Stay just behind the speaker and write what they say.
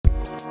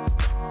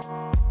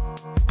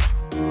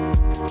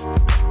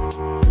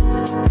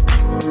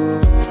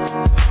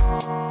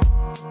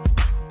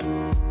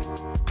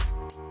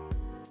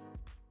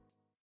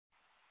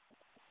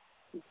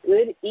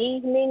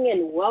evening,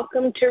 and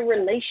welcome to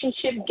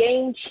Relationship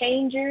Game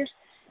Changers.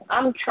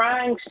 I'm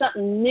trying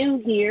something new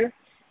here.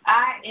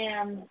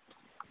 I'm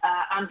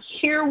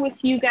here with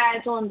you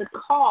guys on the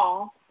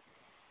call,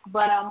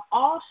 but I'm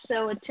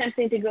also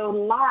attempting to go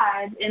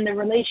live in the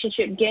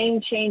Relationship Game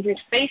Changers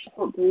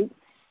Facebook group.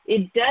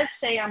 It does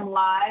say I'm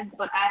live,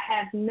 but I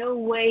have no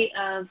way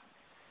of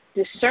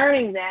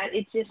discerning that.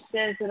 It just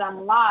says that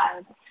I'm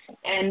live.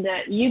 And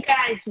you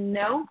guys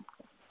know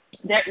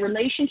that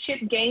Relationship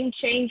Game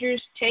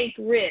Changers take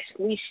risk.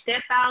 We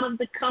step out of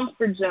the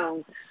comfort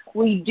zone.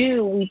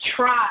 We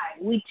try,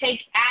 we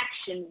take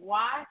action.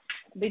 Why?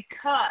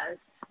 Because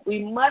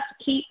we must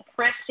keep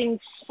pressing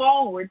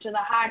forward to the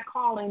high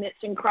calling that's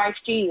in Christ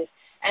Jesus.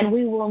 And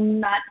we will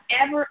not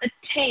ever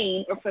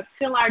attain or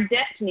fulfill our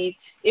destinies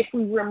if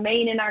we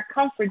remain in our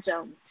comfort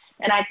zone.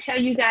 And I tell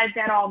you guys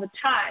that all the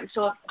time.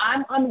 So if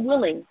I'm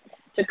unwilling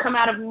to come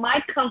out of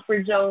my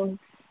comfort zone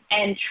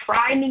and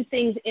try new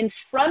things in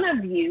front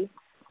of you,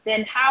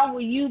 then how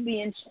will you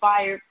be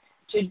inspired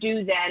to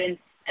do that? And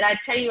I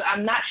tell you,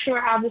 I'm not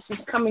sure how this is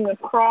coming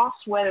across,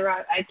 whether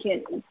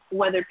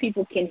whether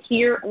people can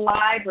hear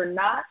live or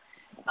not.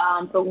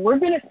 But we're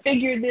going to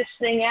figure this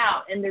thing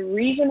out. And the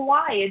reason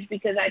why is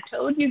because I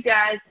told you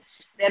guys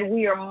that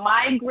we are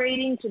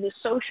migrating to the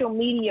social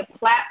media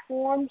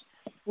platforms.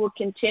 We'll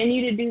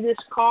continue to do this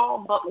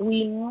call, but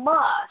we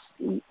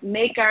must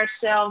make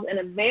ourselves and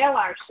avail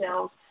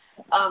ourselves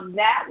of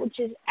that which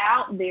is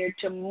out there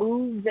to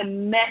move the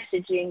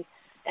messaging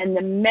and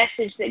the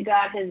message that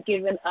God has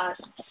given us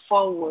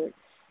forward.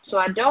 So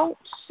I don't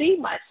see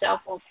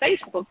myself on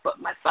Facebook, but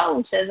my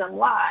phone says I'm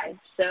live.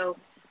 So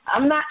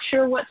I'm not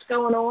sure what's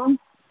going on,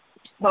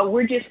 but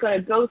we're just going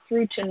to go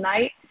through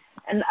tonight.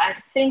 And I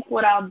think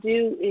what I'll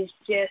do is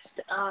just,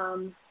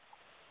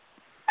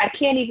 I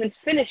can't even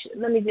finish it.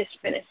 Let me just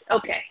finish.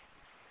 Okay.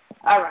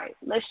 All right.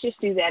 Let's just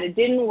do that. It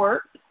didn't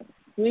work.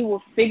 We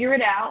will figure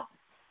it out.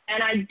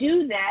 And I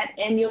do that,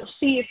 and you'll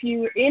see if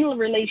you're in a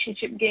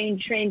Relationship Game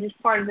Change as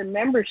part of the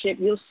membership,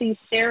 you'll see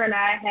Sarah and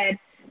I had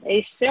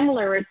a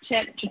similar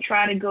attempt to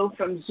try to go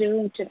from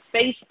Zoom to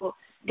Facebook.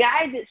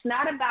 Guys, it's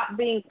not about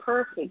being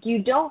perfect.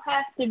 You don't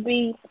have to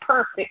be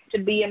perfect to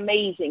be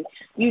amazing.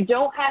 You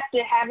don't have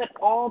to have it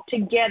all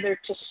together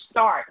to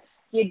start.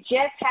 You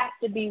just have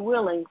to be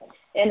willing.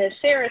 And as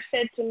Sarah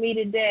said to me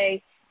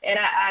today, and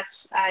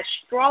I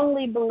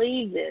strongly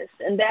believe this,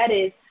 and that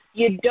is,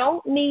 you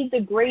don't need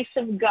the grace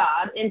of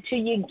God until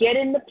you get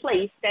in the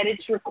place that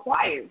it's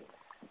required.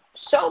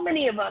 So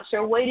many of us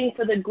are waiting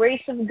for the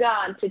grace of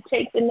God to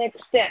take the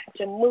next step,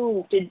 to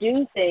move, to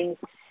do things,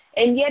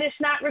 and yet it's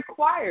not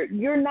required.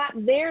 You're not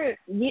there.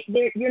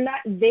 You're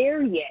not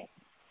there yet.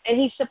 And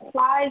he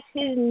supplies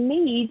his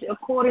needs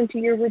according to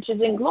your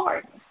riches and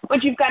glory.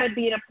 But you've got to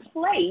be in a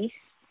place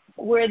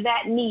where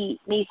that need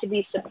needs to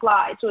be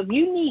supplied. So if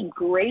you need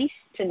grace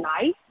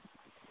tonight,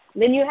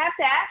 then you have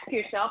to ask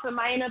yourself, am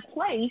I in a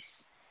place,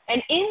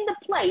 and in the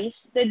place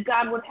that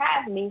God would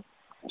have me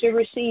to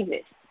receive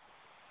it?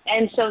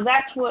 And so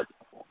that's what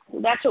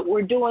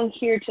we're doing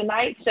here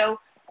tonight. So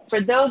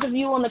for those of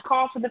you on the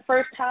call for the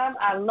first time,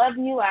 I love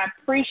you. I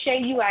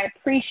appreciate you. I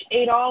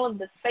appreciate all of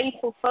the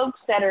faithful folks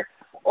that are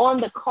on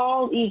the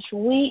call each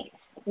week.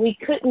 We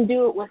couldn't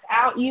do it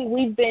without you.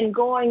 We've been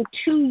going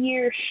 2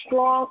 years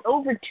strong,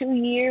 over 2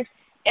 years,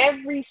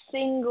 every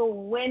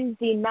single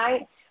Wednesday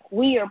night.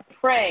 We are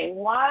praying.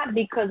 Why?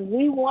 Because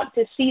we want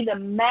to see the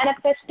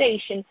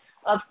manifestation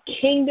of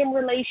kingdom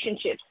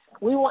relationships.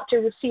 We want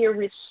to see a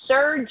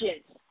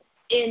resurgence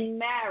in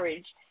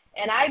marriage.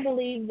 And I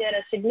believe that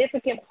a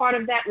significant part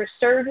of that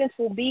resurgence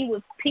will be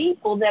with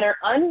people that are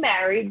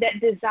unmarried, that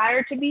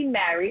desire to be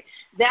married,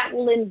 that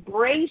will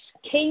embrace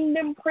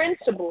kingdom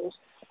principles,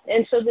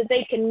 and so that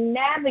they can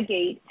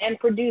navigate and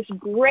produce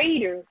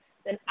greater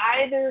than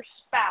either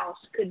spouse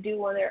could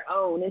do on their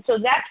own. And so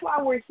that's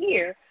why we're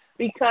here,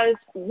 because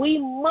we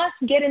must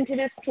get into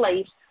this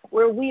place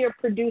where we are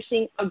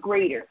producing a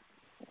greater.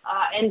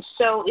 And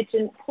so it's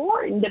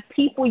important that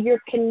people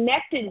you're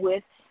connected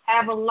with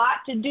have a lot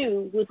to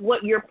do with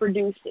what you're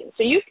producing.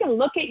 So you can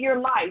look at your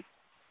life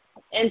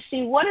and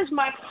see, what is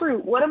my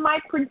fruit? What am I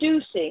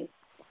producing?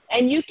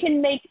 And you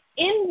can make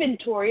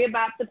inventory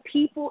about the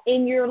people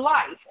in your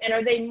life. And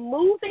are they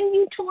moving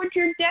you towards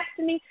your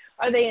destiny?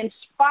 Are they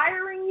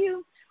inspiring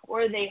you?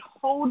 Or are they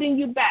holding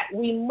you back?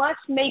 We must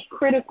make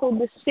critical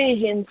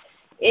decisions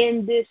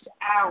in this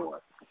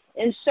hour.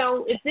 And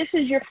so if this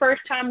is your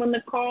first time on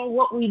the call,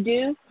 what we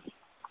do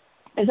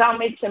is I'll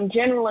make some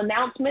general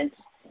announcements.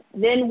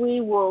 Then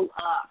we will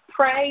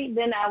pray.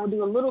 Then I will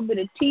do a little bit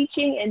of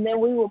teaching, and then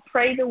we will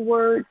pray the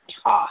word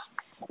taught.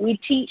 We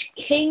teach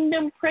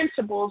kingdom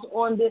principles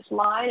on this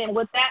line, and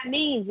what that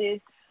means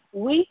is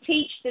we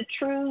teach the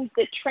truths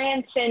that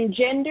transcend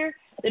gender,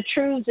 the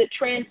truths that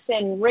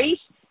transcend race,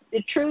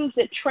 the truths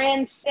that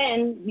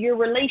transcend your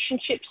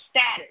relationship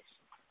status.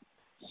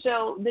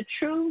 So the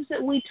truths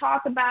that we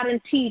talk about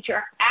and teach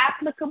are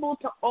applicable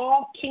to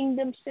all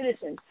kingdom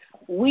citizens.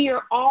 We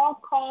are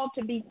all called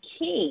to be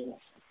kings.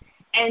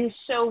 And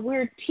so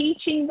we're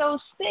teaching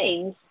those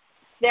things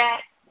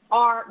that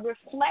are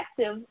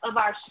reflective of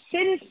our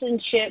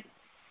citizenship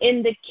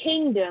in the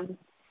kingdom,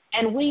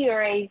 and we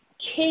are a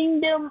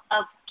kingdom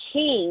of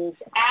kings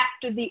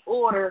after the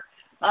order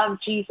of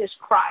Jesus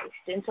Christ.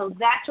 And so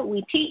that's what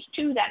we teach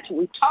to, that's what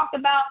we talk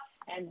about,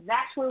 and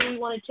that's where we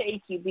want to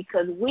take you,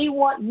 because we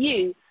want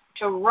you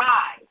to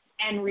rise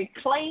and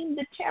reclaim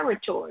the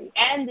territory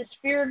and the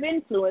sphere of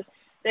influence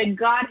that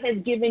God has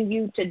given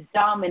you to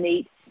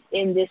dominate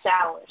in this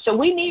hour. So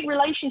we need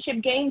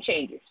relationship game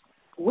changers.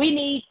 We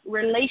need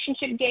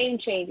relationship game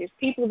changers,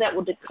 people that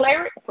will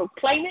declare it,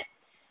 proclaim it,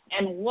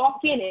 and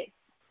walk in it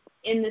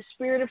in the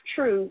spirit of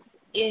truth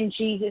in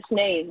Jesus'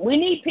 name. We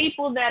need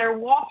people that are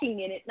walking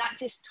in it, not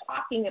just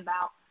talking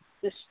about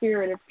the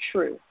spirit of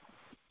truth.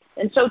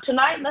 And so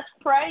tonight, let's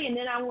pray, and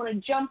then I want to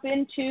jump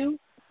into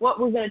what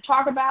we're going to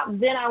talk about, and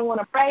then I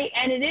want to pray.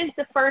 And it is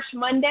the first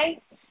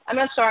Monday.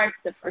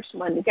 The first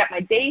Monday. Got my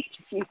days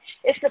confused.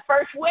 It's the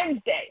first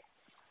Wednesday.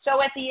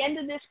 So at the end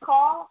of this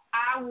call,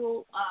 I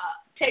will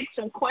take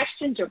some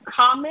questions or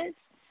comments.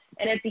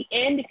 And at the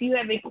end, if you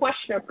have a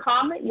question or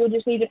comment, you'll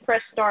just need to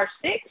press *6,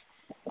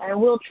 and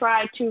we'll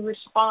try to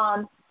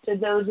respond to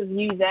those of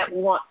you that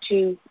want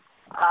to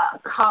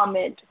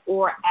comment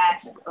or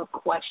ask a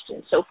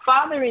question. So,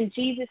 Father, in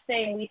Jesus'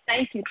 name, we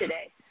thank you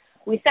today.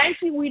 We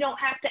thank you we don't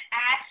have to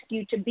ask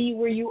you to be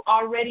where you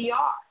already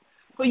are.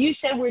 For you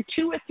said where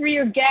 2 or 3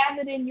 are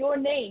gathered in your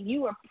name,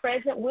 you are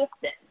present with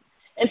them.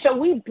 And so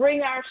we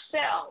bring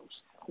ourselves,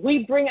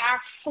 we bring our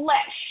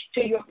flesh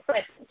to your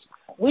presence.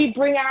 We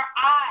bring our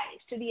eyes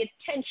to the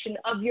attention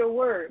of your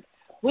word.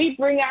 We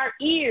bring our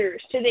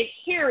ears to the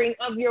hearing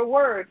of your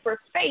word, for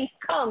faith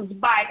comes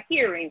by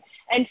hearing,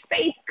 and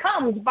faith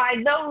comes by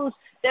those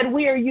that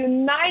we are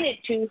united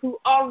to who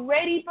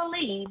already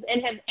believe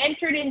and have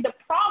entered into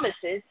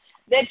promises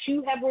that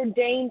you have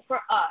ordained for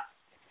us.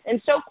 And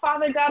so,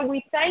 Father God,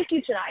 we thank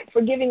you tonight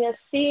for giving us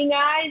seeing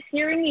eyes,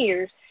 hearing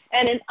ears,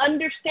 and an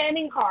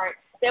understanding heart,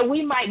 that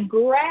we might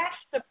grasp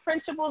the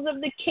principles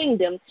of the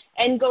kingdom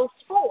and go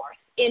forth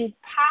in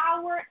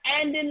power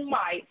and in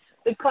might,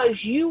 because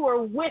you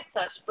are with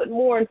us, but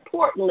more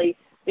importantly,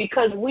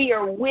 because we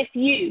are with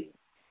you.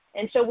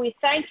 And so we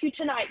thank you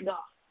tonight, God.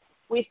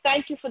 We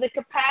thank you for the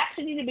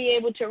capacity to be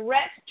able to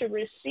rest, to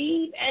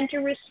receive, and to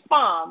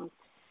respond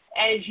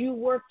as you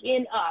work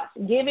in us,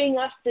 giving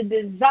us the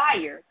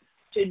desire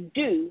to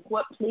do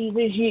what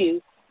pleases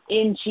you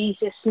in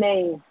Jesus'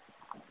 name.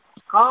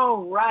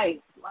 All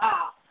right.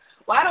 Wow.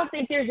 Well, I don't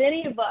think there's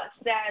any of us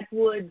that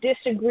would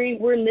disagree.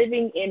 We're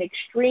living in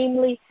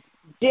extremely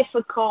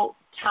difficult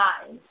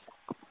times.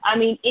 I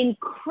mean,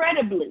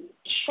 incredibly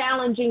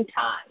challenging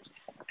times.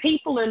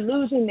 People are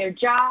losing their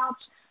jobs,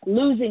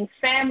 losing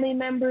family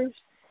members.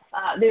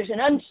 There's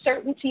an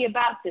uncertainty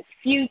about the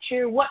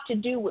future, what to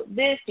do with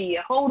this. Do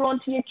you hold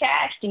on to your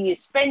cash? Do you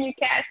spend your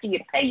cash? Do you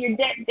pay your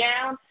debt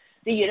down?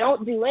 Do you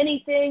don't do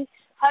anything?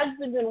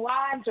 Husbands and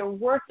wives are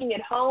working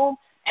at home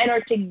and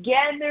are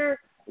together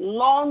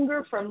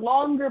for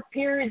longer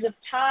periods of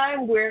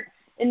time, where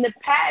in the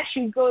past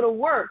you go to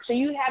work, so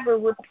you have a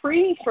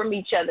reprieve from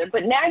each other.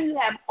 But now you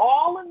have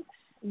all of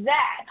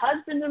that,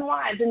 husbands and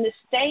wives, in the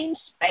same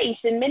space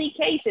in many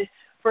cases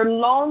for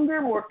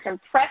longer, more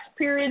compressed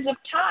periods of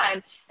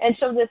time. And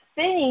so the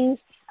things,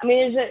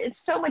 it's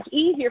so much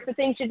easier for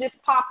things to just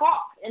pop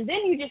off. And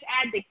then you just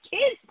add the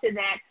kids to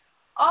that.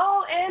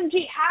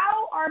 OMG,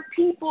 how are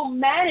people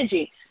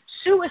managing?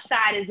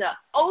 Suicide is up.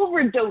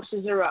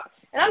 Overdoses are up.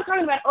 And I'm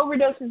talking about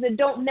overdoses that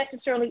don't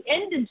necessarily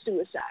end in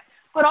suicide,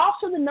 but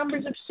also the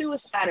numbers of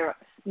suicide are up.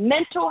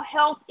 Mental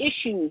health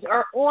issues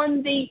are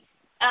on the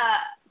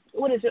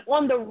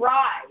on the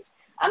rise.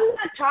 I'm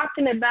not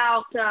talking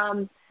about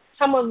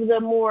some of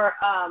the more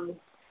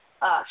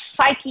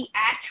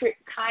psychiatric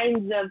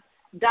kinds of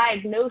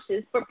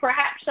diagnosis, but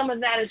perhaps some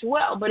of that as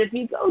well. But if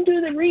you go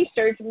do the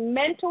research,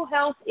 mental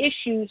health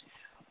issues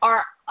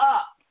are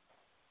up.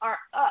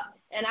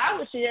 And I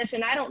would suggest,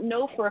 and I don't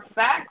know for a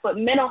fact, but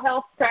mental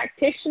health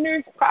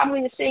practitioners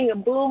probably are seeing a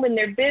boom in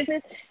their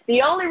business.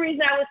 The only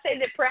reason I would say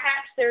that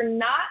perhaps they're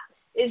not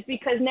is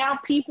because now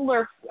people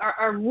are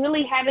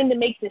really having to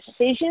make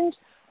decisions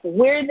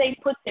where they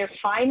put their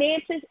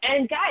finances.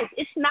 And, guys,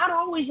 it's not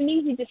always an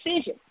easy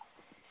decision.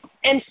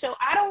 And so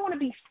I don't want to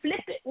be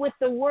flippant with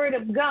the Word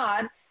of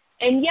God,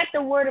 and yet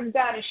the Word of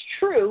God is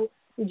true.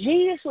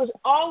 Jesus was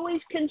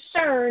always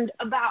concerned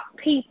about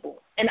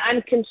people, and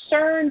I'm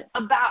concerned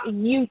about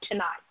you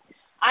tonight.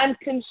 I'm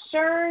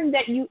concerned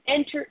that you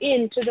enter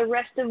into the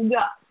rest of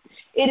God.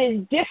 It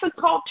is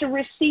difficult to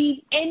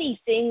receive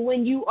anything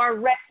when you are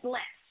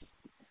restless.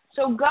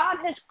 So God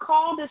has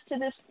called us to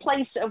this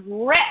place of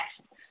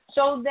rest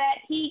so that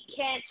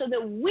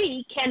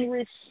we can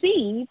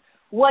receive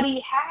what he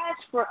has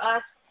for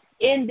us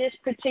in this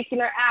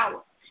particular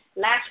hour.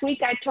 Last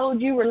week I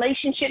told you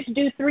relationships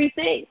do 3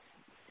 things.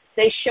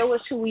 They show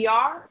us who we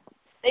are.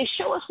 They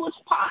show us what's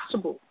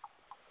possible.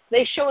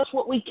 They show us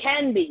what we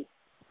can be.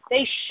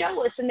 They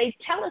show us and they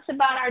tell us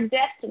about our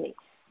destiny.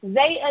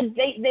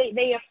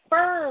 They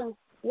affirm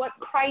what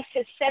Christ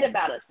has said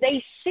about us.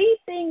 They see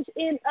things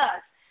in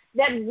us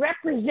that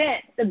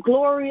represent the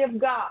glory of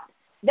God.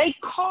 They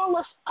call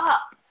us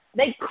up.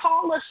 They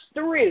call us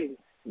through.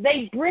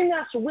 They bring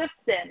us with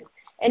them.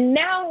 And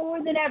now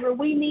more than ever,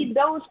 we need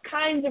those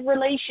kinds of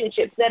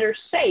relationships that are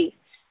safe,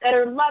 that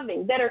are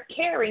loving, that are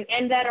caring,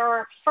 and that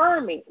are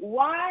affirming.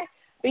 Why?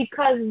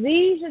 Because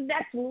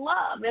that's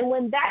love. And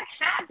when that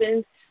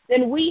happens,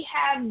 then we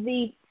have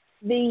the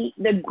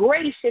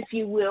grace, if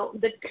you will,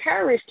 the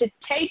courage to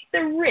take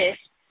the risk,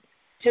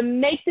 to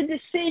make the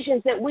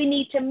decisions that we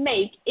need to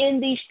make in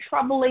these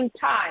troubling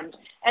times.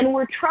 And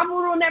we're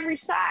troubled on every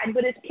side,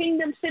 but as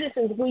kingdom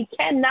citizens, we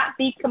cannot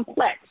be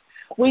complex.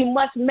 We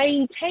must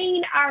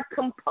maintain our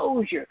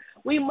composure.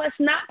 We must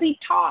not be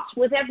tossed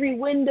with every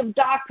wind of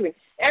doctrine,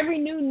 every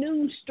new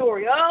news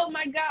story. Oh,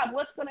 my God,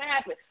 what's going to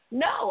happen?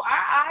 No,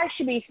 our eyes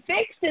should be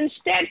fixed and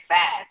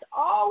steadfast,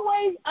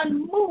 always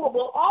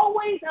unmovable,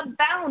 always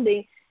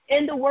abounding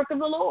in the work of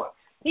the Lord.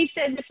 He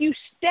says if you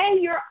stay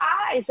your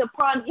eyes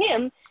upon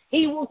him,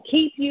 he will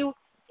keep you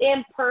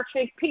in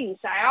perfect peace.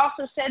 I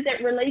also said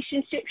that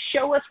relationships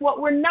show us what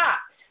we're not.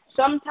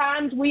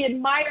 Sometimes we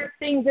admire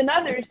things in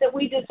others that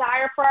we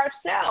desire for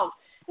ourselves.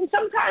 And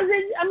sometimes,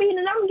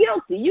 and I'm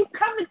guilty. You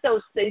covet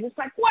those things. It's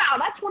like, wow,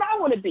 that's what I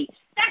want to be.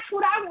 That's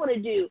what I want to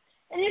do.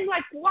 And it's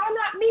like, why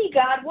not me,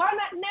 God? Why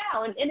not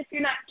now? And if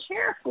you're not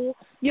careful,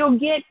 you'll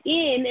get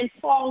in and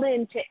fall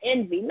into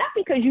envy. Not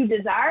because you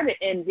desire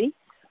to envy,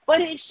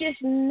 but it's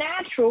just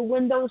natural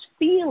when those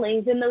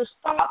feelings and those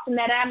thoughts and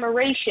that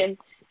admiration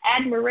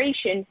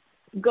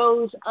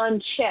goes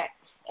unchecked.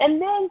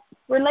 And then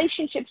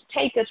relationships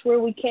take us where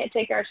we can't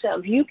take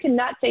ourselves. You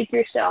cannot take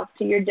yourself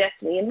to your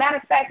destiny. As a matter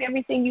of fact,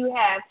 everything you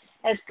have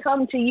has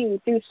come to you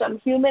through some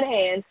human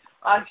hand,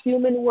 a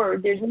human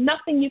word. There's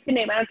nothing you can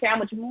name. I don't care how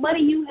much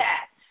money you have,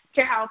 I don't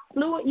care how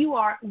fluent you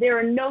are. There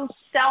are no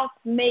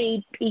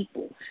self-made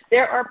people.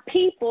 There are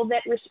people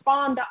that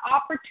respond to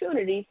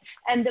opportunities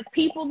and the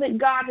people that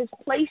God has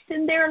placed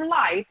in their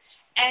life,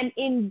 and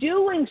in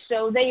doing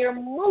so, they are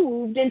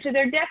moved into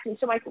their destiny.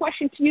 So my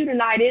question to you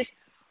tonight is,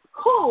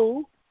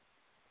 who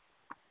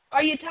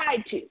are you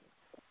tied to?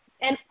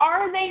 And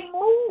are they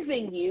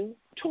moving you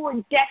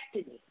toward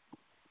destiny?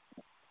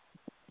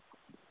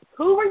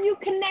 Who are you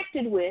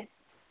connected with?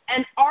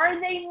 And are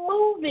they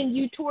moving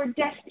you toward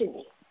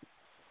destiny?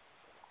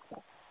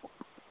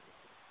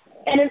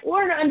 And in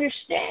order to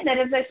understand that,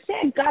 as I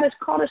said, God has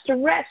called us to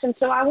rest. And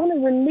so I want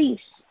to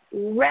release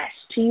rest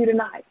to you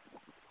tonight.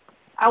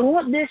 I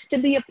want this to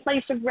be a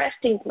place of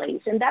resting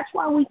place. And that's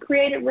why we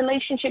created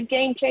Relationship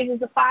Game Changers,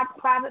 the 5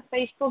 private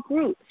Facebook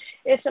group.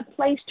 It's a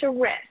place to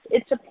rest.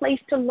 It's a place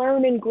to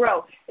learn and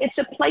grow. It's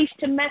a place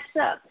to mess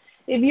up.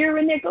 If you're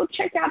in there, go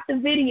check out the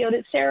video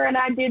that Sarah and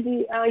I did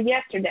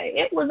yesterday.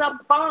 It was a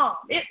bomb.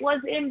 It was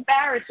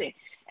embarrassing.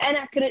 And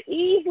I could have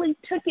easily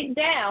took it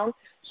down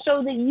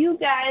so that you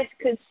guys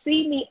could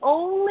see me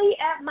only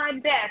at my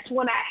best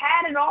when I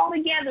had it all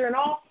together and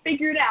all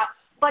figured out.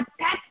 But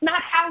that's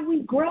not how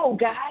we grow,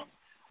 guys.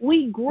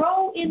 We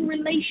grow in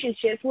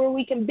relationships where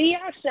we can be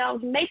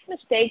ourselves, make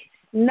mistakes,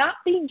 not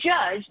be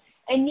judged,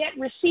 and yet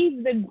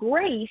receive the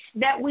grace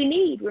that we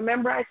need.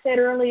 Remember I said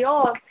early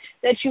on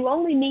that you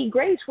only need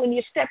grace when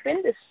you step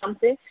into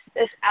something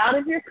that's out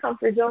of your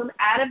comfort zone,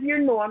 out of your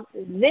norm.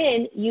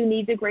 Then you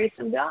need the grace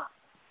of God.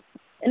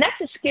 And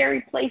that's a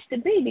scary place to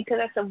be because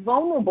that's a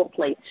vulnerable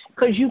place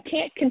because you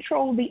can't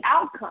control the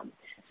outcome.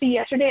 See,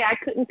 yesterday I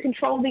couldn't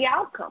control the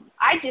outcome.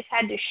 I just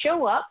had to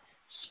show up,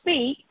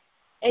 speak,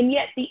 and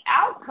yet the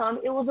outcome,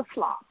 it was a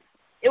flop.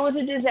 It was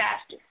a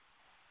disaster.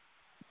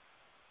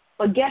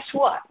 But guess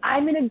what?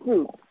 I'm in a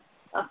group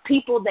of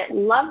people that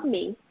love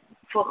me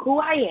for who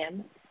I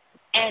am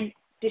and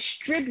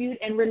distribute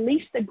and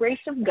release the grace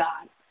of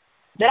God.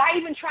 That I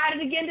even tried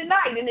it again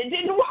tonight, and it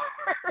didn't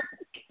work.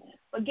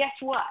 But guess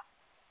what?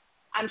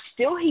 I'm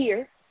still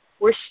here.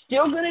 We're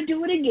still going to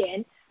do it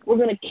again. We're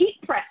going to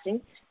keep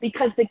pressing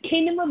because the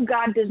kingdom of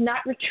God does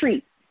not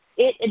retreat.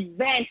 It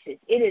advances.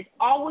 It is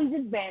always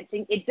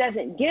advancing. It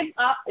doesn't give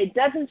up. It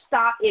doesn't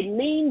stop. It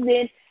leans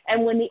in.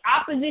 And when the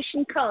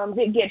opposition comes,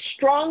 it gets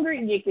stronger,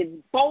 it gets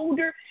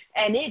bolder,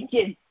 and it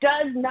just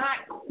does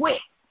not quit.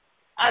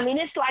 I mean,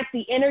 it's like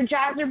the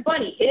Energizer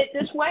Bunny. Hit it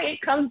this way,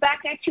 it comes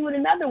back at you in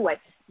another way.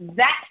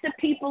 That's the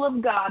people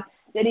of God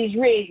that he's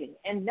raising.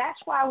 And that's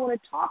why I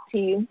want to talk to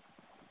you.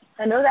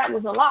 I know that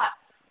was a lot,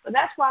 but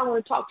that's why I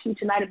want to talk to you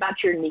tonight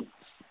about your needs.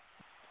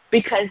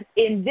 Because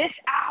in this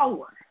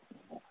hour,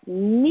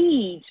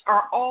 needs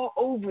are all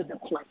over the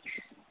place.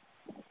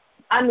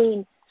 I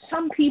mean,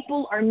 some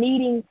people are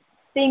needing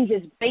things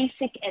as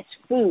basic as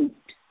food.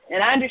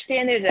 And I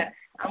understand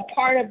I'm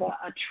part of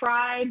a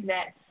tribe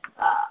that,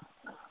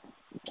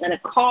 and a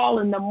call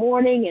in the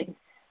morning, and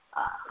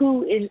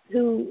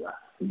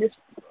this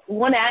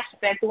one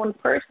aspect, one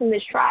person in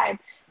this tribe,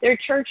 their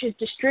church is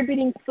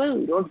distributing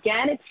food,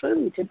 organic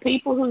food, to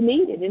people who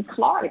need it in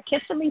Florida,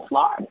 Kissimmee,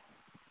 Florida.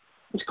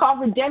 It's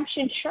called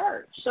Redemption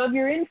Church. So if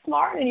you're in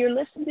Florida and you're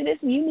listening to this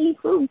and you need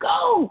food,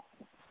 go.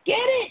 Get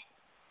it.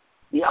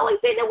 The only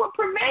thing that will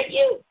prevent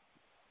you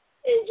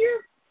is your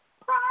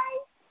pride.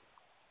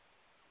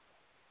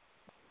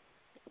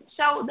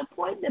 So the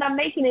point that I'm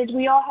making is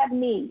we all have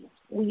needs.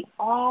 we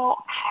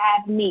all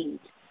have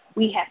needs.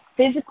 We have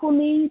physical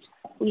needs,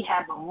 we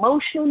have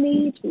emotional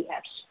needs, we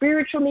have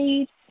spiritual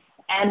needs,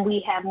 and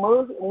we have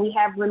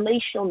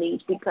relational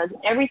needs, because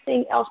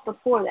everything else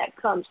before that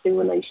comes through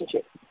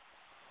relationship.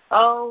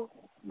 Oh,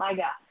 my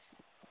gosh.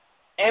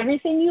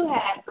 Everything you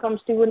have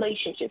comes through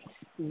relationships.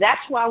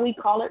 That's why we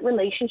call it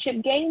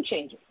relationship game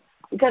changer.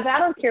 Because I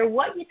don't care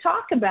what you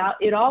talk about,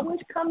 it always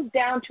comes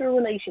down to a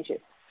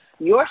relationship.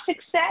 Your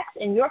success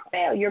and your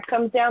failure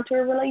comes down to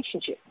a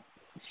relationship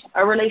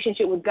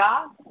with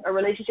God, a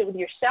relationship with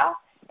yourself,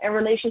 and a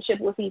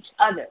relationship with each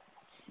other.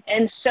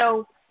 And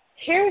so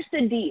here's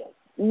the deal.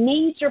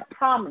 Needs are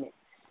prominent,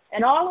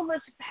 and all of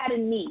us have had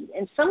a need,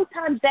 and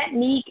sometimes that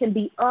need can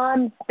be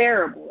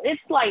unbearable.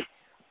 It's like,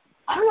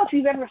 I don't know if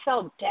you've ever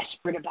felt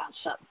desperate about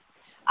something.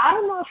 I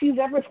don't know if you've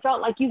ever felt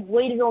like you've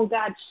waited on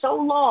God so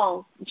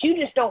long that you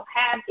just don't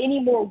have any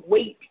more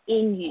weight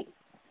in you.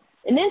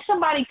 And then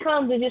somebody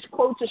comes and just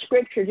quotes a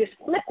scripture just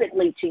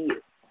flippantly to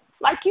you,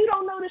 like you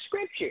don't know the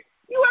scripture.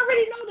 You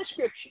already know the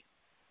scripture,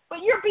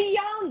 but you're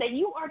beyond that.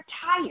 You are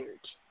tired.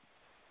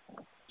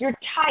 You're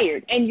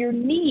tired, and your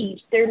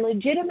needs, their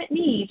legitimate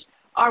needs,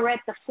 are at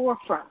the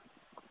forefront.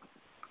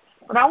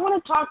 But I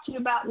want to talk to you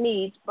about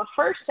needs, but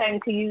first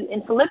saying to you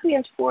in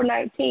Philippians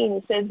 4:19,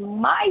 it says,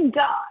 "My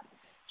God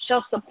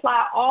shall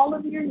supply all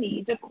of your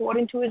needs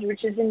according to his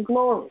riches and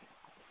glory."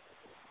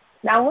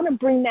 Now, I want to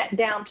bring that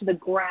down to the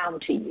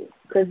ground to you,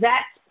 because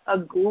that's a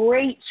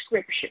great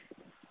scripture.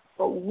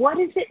 But what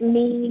does it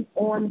mean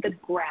on the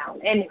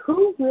ground? And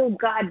who will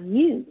God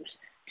use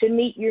to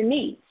meet your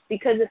needs?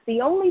 Because if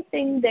the only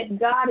thing that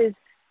God is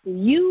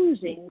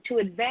using to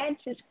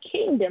advance his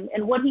kingdom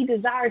and what he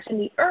desires in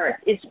the earth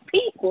is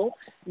people,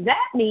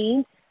 that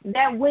means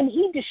that when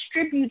he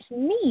distributes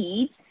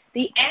needs,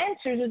 the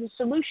answers or the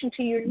solution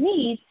to your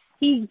needs,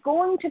 he's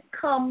going to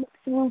come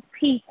through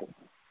people.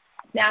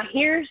 Now,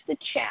 here's the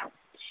challenge.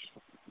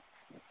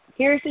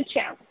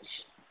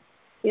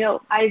 You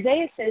know,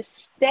 Isaiah says,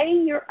 "Stay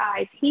your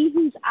eyes. He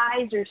whose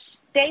eyes are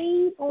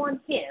stayed on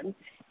him,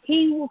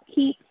 he will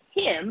keep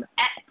him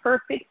at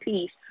perfect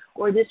peace,"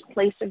 or this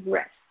place of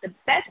rest. The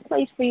best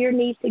place for your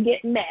needs to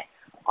get met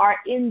are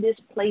in this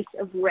place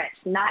of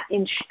rest, not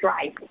in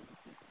striving.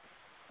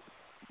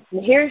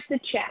 And here's the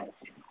challenge.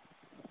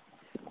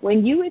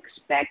 When you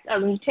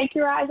when you take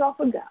your eyes off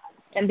of God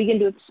and begin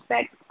to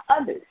expect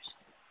others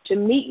to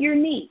meet your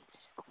needs,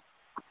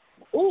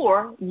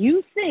 or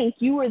you think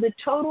you are the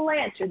total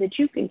answer, that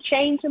you can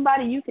change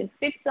somebody, you can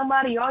fix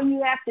somebody, all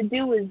you have to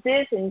do is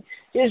this and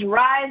just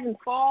rise and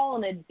fall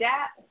and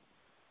adapt.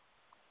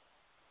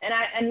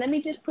 And let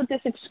me just put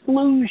this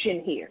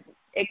exclusion here.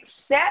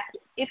 Except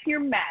if you're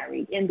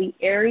married in the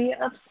area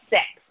of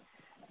sex,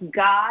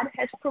 God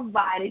has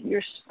provided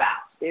your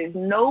spouse. There's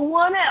no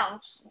one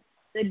else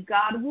that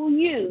God will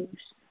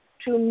use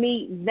to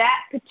meet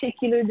that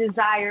particular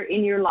desire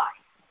in your life.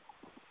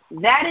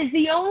 That is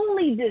the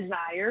only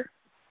desire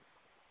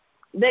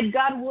that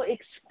God will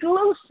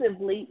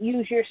exclusively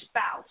use your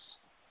spouse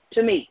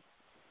to meet.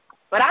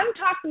 But I'm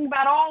talking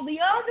about all the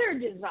other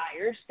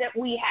desires that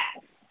we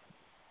have.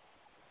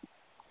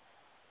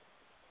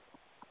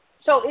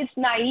 So it's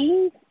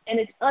naive and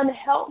it's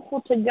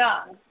unhelpful to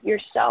God,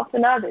 yourself,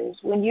 and others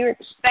when you're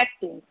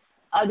expecting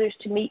others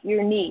to meet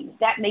your needs.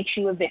 That makes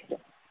you a victim.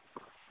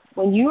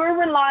 When you are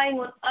relying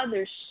on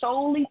others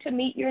solely to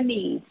meet your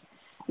needs,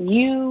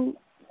 you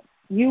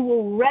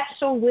will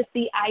wrestle with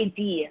the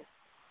idea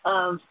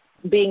of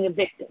being a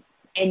victim,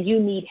 and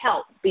you need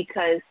help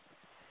because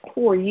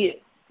poor you.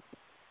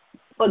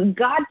 But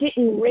God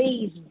didn't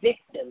raise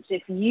victims.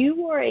 If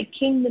you are a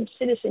kingdom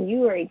citizen,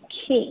 you are a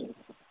king.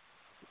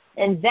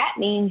 And that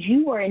means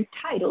you are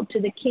entitled to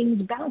the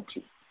king's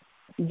bounty.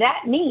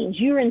 That means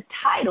you're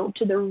entitled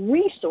to the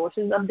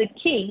resources of the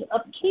King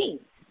of Kings.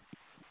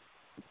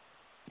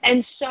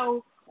 And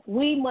so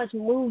we must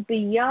move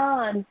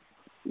beyond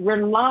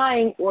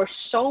relying or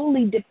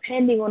solely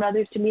depending on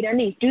others to meet our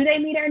needs. Do they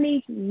meet our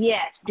needs?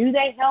 Yes. Do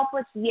they help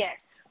us? Yes.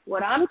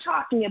 What I'm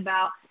talking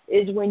about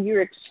is when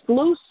your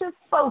exclusive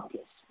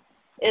focus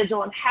is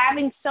on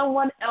having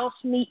someone else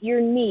meet your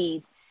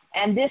needs.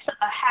 And this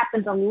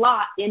happens a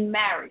lot in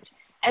marriage.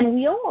 And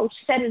we almost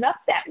set it up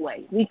that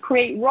way. We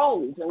create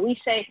roles, and we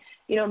say,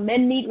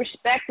 men need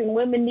respect and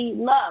women need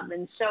love.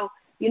 And so,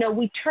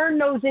 we turn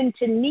those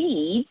into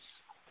needs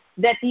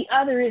that the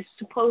other is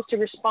supposed to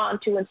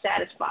respond to and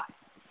satisfy.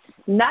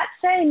 Not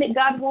saying that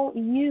God won't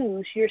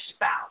use your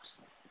spouse,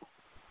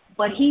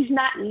 but he's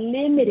not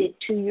limited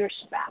to your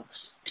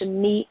spouse to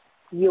meet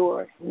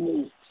your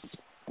needs.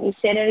 Let me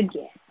say that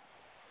again.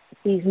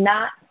 He's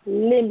not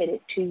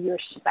limited to your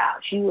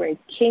spouse. You are a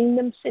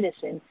kingdom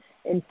citizen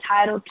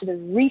entitled to the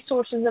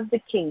resources of the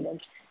kingdom.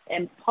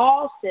 And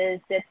Paul says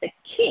that the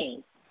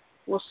king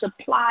will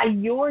supply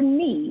your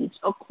needs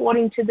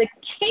according to the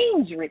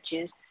king's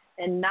riches,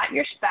 and not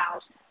your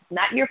spouse,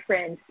 not your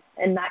friends,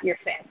 and not your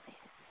family.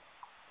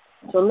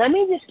 So let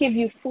me just give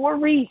you 4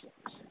 reasons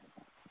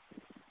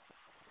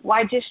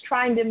why just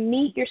trying to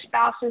meet your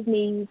spouse's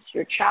needs,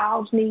 your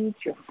child's needs,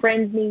 your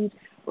friend's needs,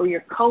 or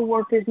your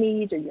coworker's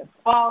needs, or your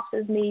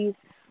boss's needs,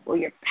 or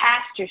your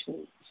pastor's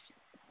needs,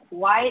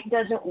 why it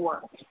doesn't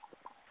work.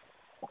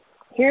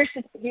 Here's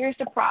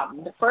the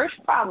problem. The first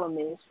problem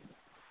is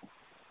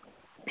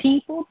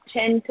people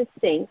tend to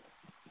think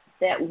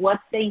that what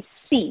they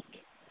seek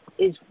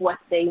is what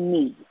they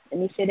need.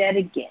 Let me say that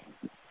again.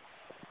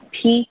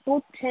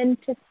 People tend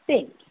to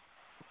think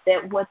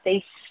that what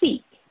they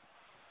seek,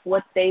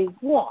 what they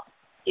want,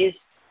 is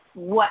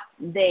what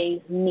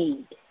they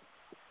need.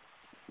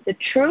 The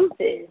truth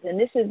is, and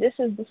this is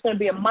going to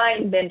be a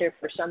mind bender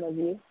for some of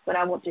you, but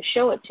I want to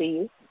show it to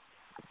you.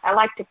 I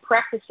like to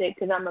preface it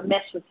because I'm going to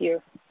mess with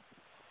your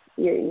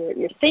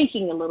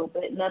thinking a little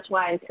bit, and that's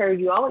why I encourage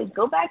you always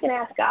go back and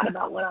ask God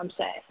about what I'm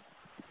saying.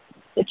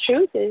 The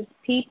truth is,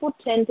 people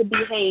tend to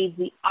behave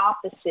the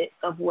opposite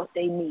of what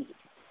they need.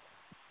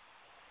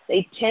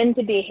 They tend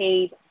to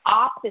behave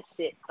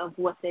opposite of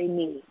what they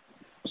need.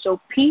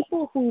 So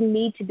people who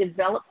need to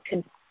develop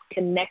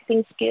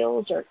connecting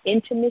skills or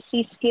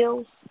intimacy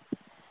skills,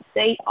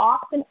 they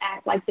often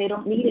act like they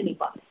don't need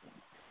anybody.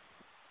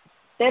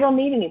 They don't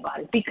need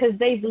anybody because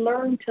they've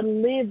learned to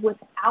live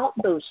without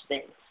those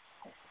things.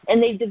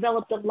 And they've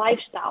developed a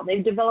lifestyle.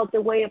 They've developed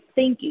a way of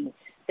thinking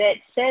that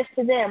says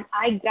to them,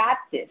 I got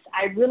this.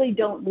 I really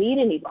don't need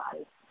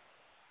anybody.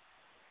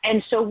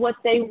 And so what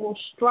they will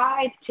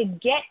strive to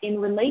get in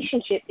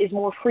relationship is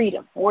more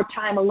freedom, more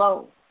time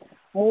alone,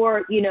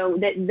 more,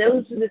 that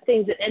those are the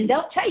things that, and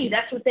they'll tell you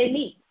that's what they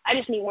need. I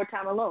just need more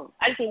time alone.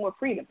 I just need more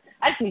freedom.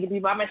 I just need to be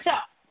by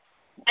myself.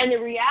 And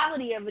the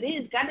reality of it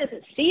is God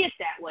doesn't see it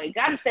that way.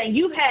 God is saying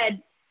you've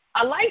had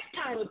a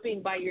lifetime of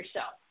being by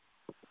yourself.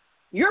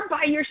 You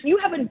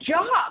have a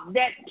job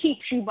that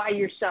keeps you by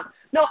yourself.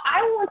 No,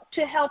 I want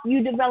to help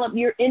you develop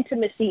your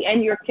intimacy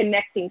and your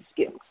connecting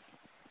skills.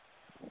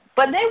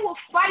 But they will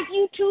fight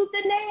you tooth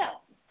and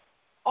nail.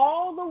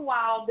 All the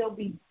while, there'll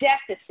be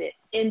deficit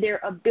in their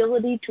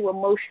ability to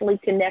emotionally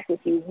connect with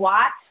you.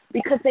 Why?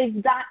 Because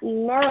they've not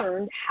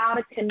learned how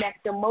to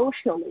connect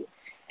emotionally.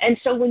 And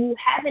so when you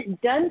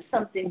haven't done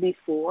something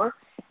before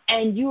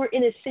and you're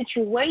in a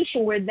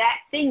situation where that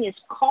thing is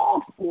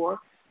called for,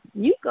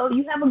 you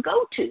have a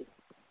go-to.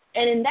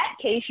 And in that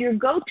case, your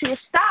go-to is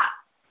stop.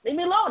 Leave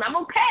me alone. I'm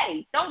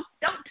okay. Don't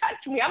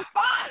touch me. I'm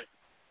fine.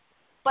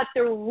 But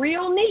the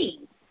real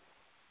need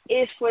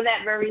is for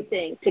that very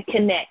thing, to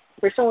connect,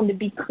 for someone to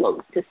be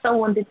close, to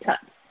someone to touch.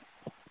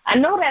 I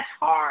know that's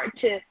hard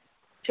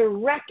to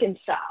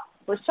reconcile,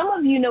 but some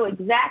of you know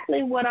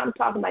exactly what I'm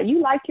talking about. You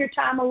like your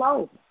time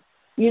alone.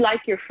 You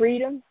like your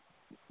freedom.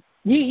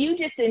 You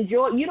just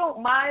enjoy. You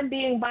don't mind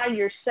being by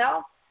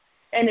yourself.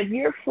 And if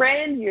your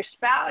friends, your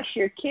spouse,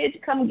 your kids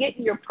come get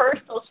in your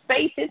personal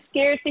space, it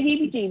scares the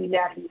heebie-jeebies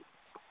out of you.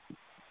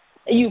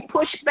 And you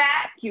push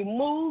back, you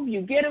move,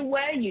 you get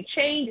away, you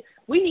change.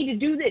 We need to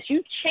do this.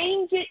 You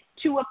change it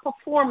to a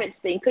performance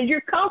thing because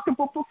you're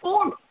comfortable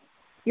performing.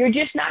 You're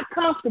just not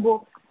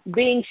comfortable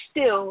being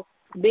still,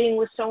 being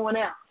with someone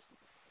else.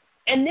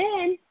 And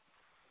then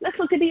let's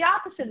look at the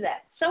opposite of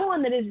that.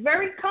 Someone that is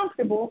very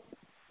comfortable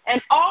and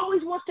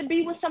always wants to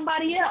be with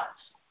somebody else.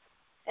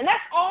 And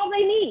that's all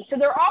they need. So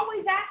they're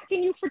always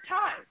asking you for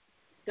time.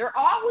 They're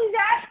always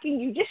asking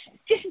you,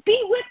 just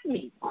be with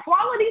me.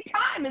 Quality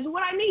time is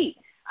what I need.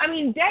 I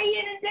mean, day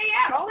in and day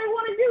out, all they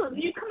want to do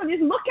is you come and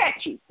just look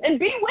at you and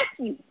be with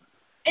you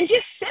and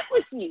just sit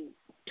with you,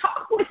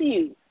 talk with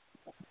you.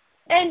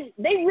 And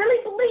they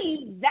really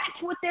believe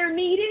that's what their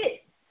need is.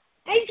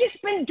 They've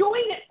just been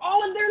doing it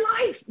all of their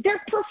life.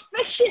 They're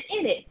proficient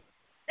in it.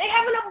 They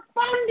have an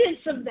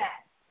abundance of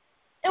that.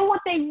 And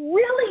what they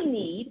really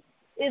need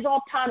is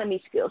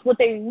autonomy skills. What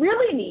they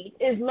really need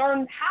is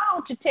learn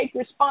how to take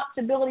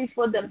responsibility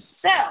for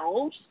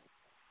themselves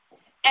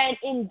and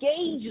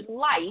engage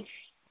life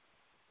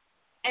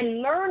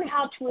and learn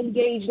how to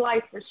engage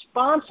life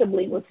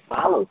responsibly with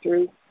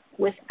follow-through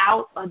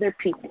without other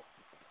people.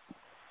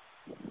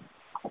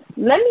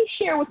 Let me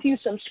share with you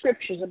some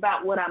scriptures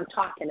about what I'm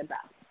talking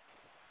about.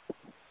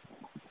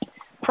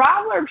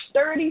 Proverbs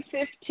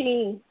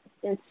 30:15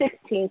 and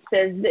 16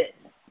 says this.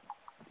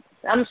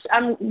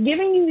 I'm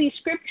giving you these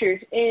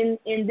scriptures in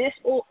this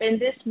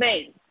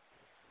vein.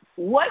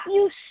 What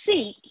you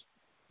seek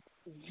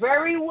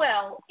very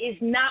well is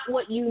not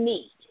what you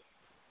need.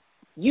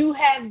 You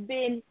have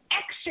been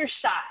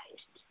exercised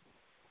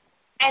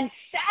and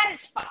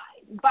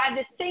satisfied by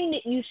the thing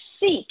that you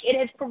seek. It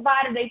has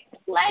provided a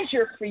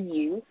pleasure for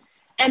you,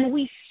 and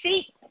we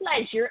seek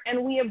pleasure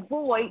and we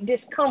avoid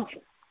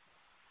discomfort.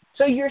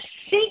 So you're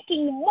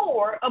seeking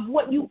more of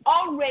what you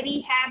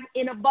already have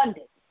in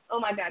abundance. Oh,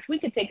 my gosh, we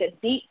could take a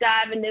deep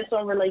dive in this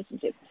on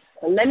relationships.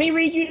 But let me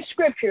read you the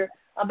scripture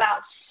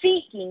about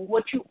seeking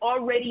what you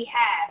already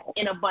have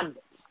in abundance.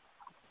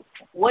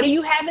 What do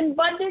you have in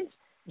abundance?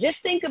 Just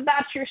think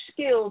about your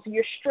skills,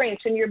 your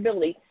strengths, and your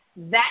ability.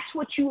 That's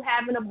what you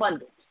have in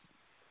abundance.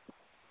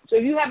 So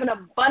if you have an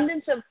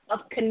abundance of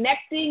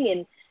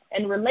connecting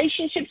and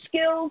relationship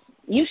skills,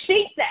 you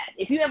seek that.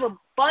 If you have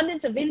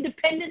abundance of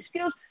independent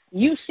skills,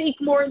 you seek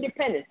more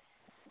independence.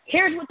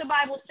 Here's what the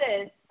Bible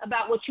says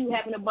about what you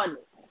have in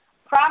abundance.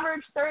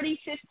 Proverbs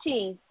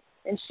 30:15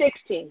 and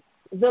 16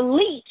 The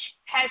leech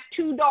has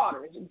two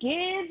daughters,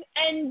 give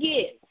and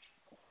give.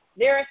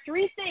 There are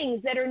three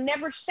things that are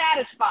never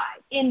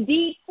satisfied.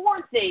 Indeed,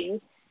 four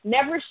things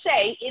never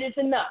say it is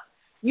enough.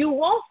 You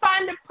won't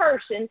find a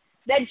person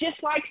that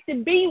just likes to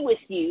be with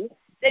you,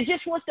 that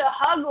just wants to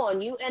hug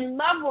on you and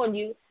love on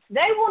you.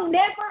 They will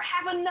never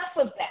have enough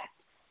of that.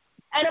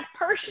 And a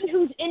person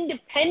who's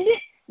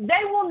independent,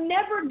 they will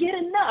never get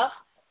enough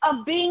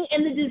of being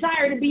in the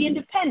desire to be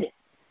independent.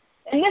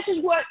 And this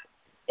is what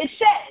it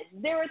says.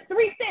 There are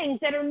three things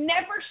that are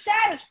never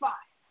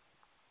satisfied.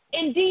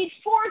 Indeed,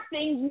 four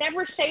things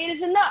never say it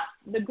is enough.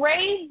 The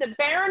grave, the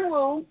barren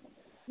womb,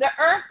 the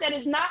earth that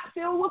is not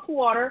filled with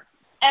water,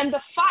 and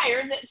the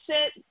fire that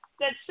says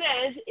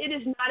it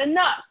is not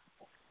enough.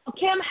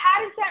 Kim,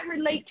 how does that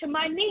relate to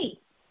my needs?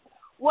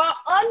 Well,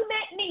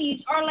 unmet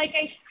needs are like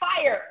a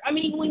fire. I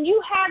mean, when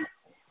you have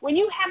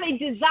a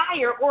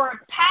desire or a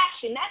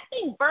passion, that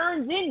thing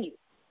burns in you.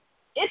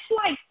 It's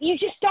like you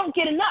just don't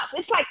get enough.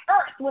 It's like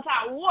earth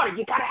without water.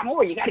 You got to have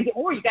more. You got to get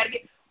more. You got to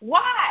get.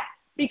 Why?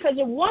 Because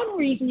of one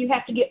reason you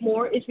have to get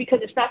more is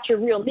because it's not your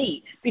real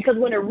need. Because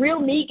when a real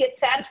need gets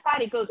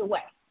satisfied, it goes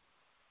away.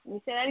 Let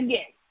me say that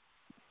again.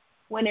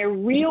 When a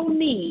real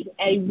need,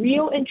 a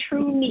real and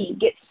true need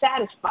gets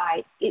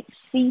satisfied, it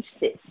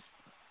ceases.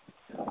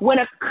 When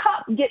a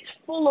cup gets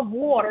full of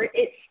water,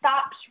 it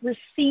stops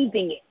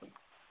receiving it.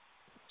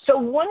 So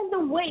one of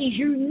the ways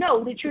you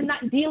know that you're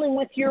not dealing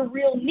with your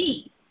real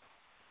need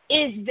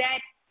is that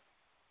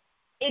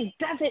it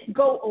doesn't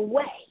go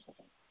away.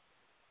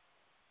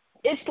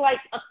 It's like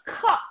a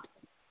cup.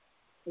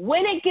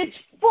 When it gets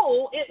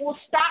full, it will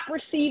stop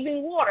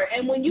receiving water.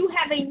 And when you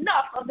have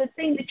enough of the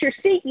thing that you're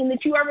seeking,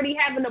 that you already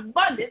have in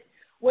abundance,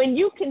 when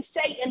you can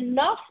say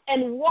enough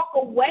and walk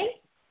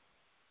away,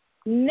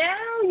 now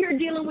you're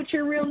dealing with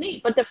your real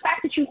need. But the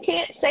fact that you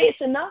can't say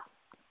it's enough,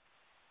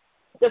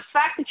 the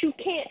fact that you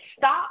can't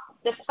stop,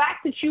 the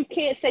fact that you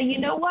can't say, you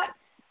know what,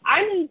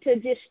 I need to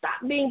just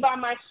stop being by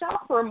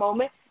myself for a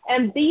moment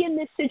and be in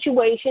this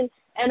situation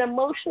and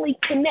emotionally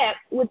connect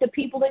with the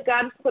people that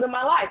God has put in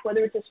my life,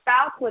 whether it's a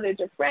spouse, whether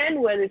it's a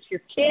friend, whether it's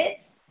your kid.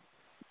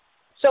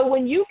 So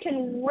when you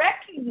can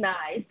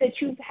recognize that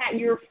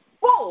you're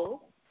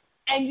full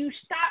and you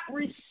stop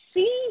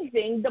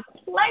receiving the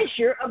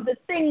pleasure of the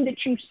thing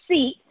that you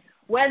seek,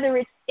 whether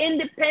it's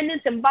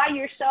independence and by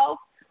yourself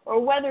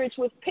or whether it's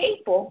with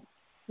people,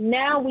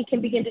 now we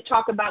can begin to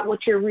talk about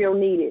what your real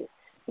need is.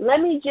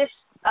 Let me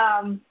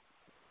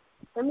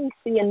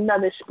see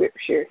another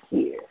scripture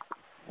here.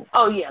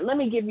 Oh, yeah, let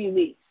me give you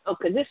these.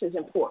 Okay, this is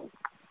important.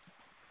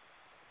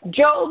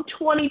 Job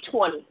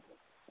 20:20.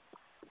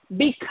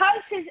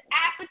 Because his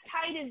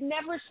appetite is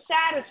never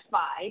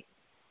satisfied,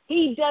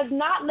 he does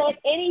not let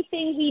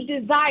anything he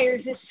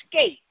desires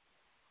escape.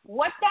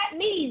 What that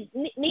means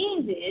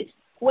is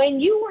when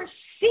you are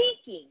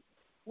seeking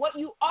what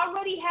you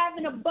already have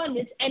in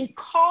abundance and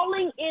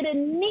calling it a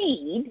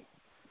need,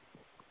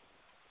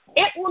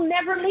 it will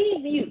never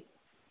leave you.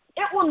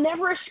 It will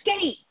never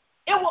escape.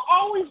 It will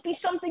always be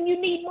something you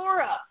need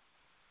more of.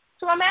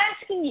 So I'm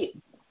asking you,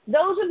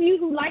 those of you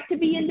who like to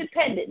be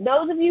independent,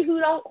 those of you who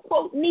don't,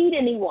 quote, need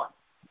anyone,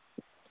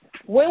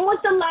 when was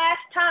the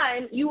last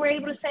time you were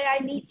able to say, I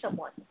need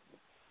someone?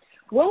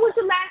 When was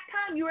the last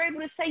time you were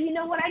able to say, you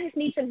know what, I just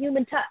need some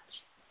human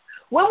touch?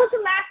 When was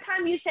the last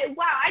time you said,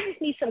 wow, I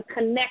just need some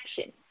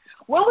connection?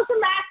 When was the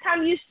last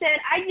time you said,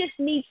 I just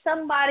need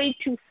somebody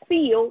to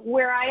feel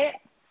where I am?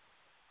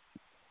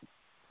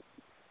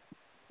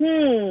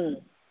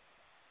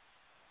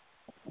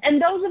 And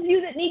those of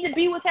you that need to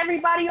be with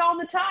everybody all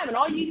the time, and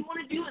all you want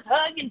to do is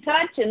hug and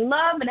touch and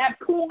love and have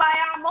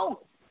kumbaya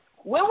moments.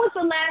 When was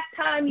the last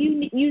time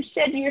you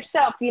said to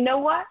yourself, you know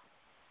what?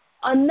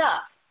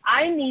 Enough.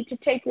 I need to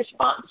take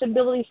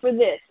responsibility for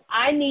this.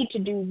 I need to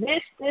do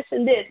this, this,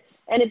 and this.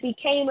 And it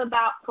became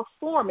about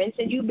performance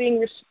and you being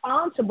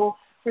responsible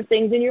for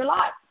things in your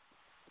life.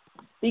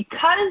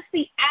 Because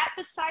the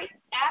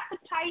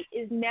appetite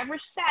is never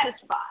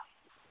satisfied,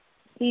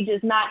 he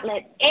does not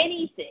let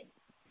anything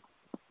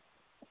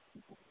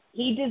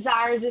he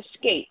desires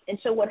escape. And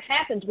so what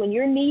happens when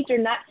your needs are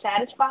not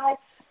satisfied,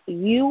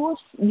 you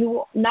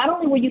will not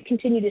only will you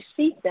continue to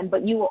seek them,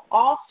 but you will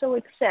also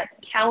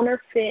accept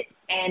counterfeit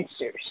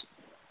answers.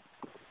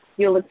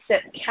 You'll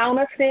accept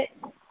counterfeit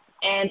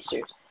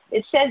answers.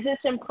 It says this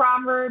in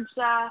Proverbs,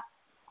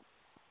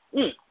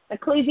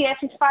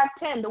 Ecclesiastes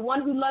 5:10. The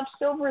one who loves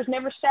silver is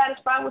never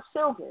satisfied with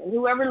silver, and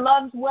whoever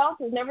loves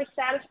wealth is never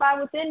satisfied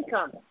with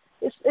income.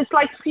 It's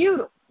like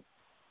futile.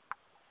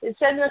 It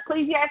says in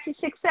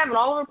Ecclesiastes 6:7,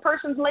 all of a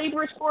person's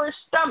labor is for his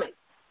stomach,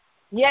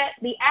 yet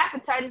the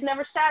appetite is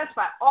never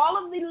satisfied. All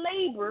of the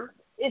labor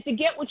is to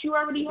get what you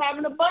already have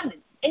in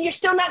abundance, and you're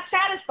still not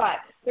satisfied.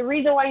 The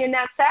reason why you're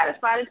not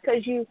satisfied is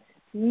because you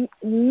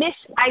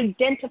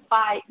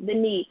misidentify the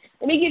need.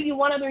 Let me give you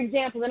one other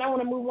example, then I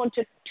want to move on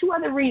to two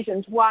other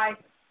reasons why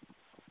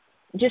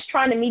just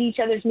trying to meet each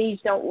other's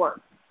needs don't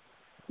work.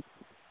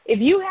 If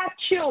you have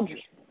children,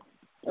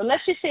 and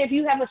let's just say if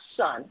you have a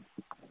son,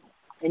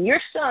 and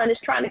your son is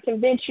trying to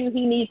convince you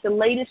he needs the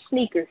latest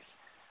sneakers,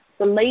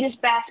 the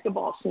latest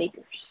basketball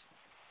sneakers,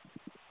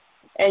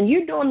 and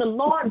you're doing the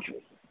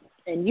laundry,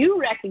 and you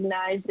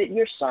recognize that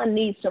your son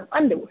needs some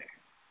underwear.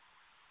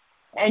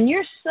 And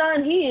your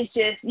son, he is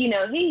just,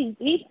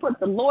 he's put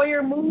the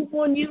lawyer move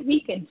on you.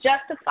 He can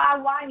justify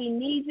why he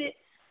needs it.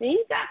 And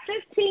he's got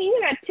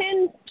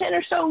 10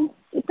 or so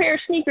pair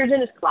of sneakers in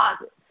his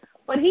closet.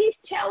 But he's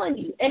telling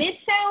you, and it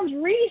sounds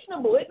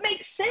reasonable, it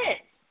makes sense,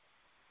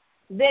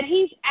 that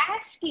he's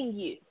asking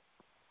you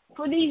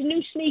for these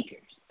new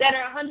sneakers that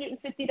are $150.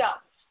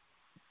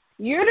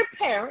 You're the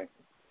parent.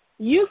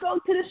 You go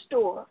to the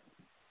store.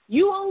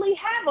 You only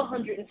have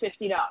 $150.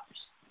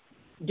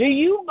 Do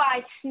you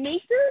buy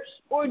sneakers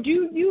or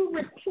do you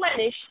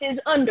replenish his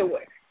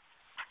underwear?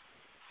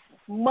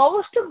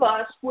 Most of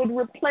us would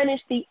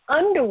replenish the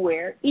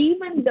underwear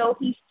even though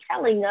he's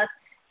telling us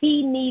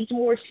he needs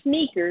more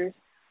sneakers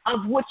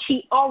of which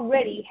he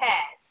already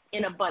has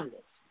in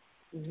abundance.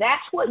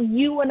 That's what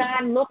you and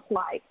I look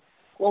like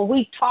when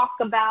we talk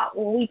to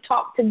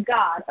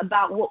God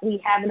about what we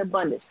have in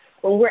abundance.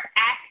 When we're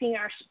asking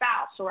our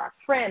spouse or our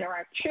friend or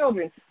our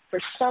children for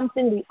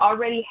something we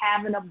already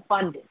have in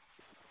abundance.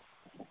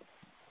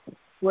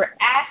 We're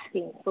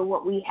asking for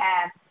what we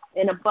have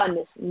in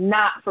abundance,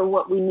 not for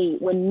what we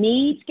need. When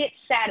needs get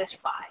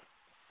satisfied,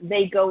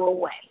 they go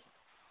away.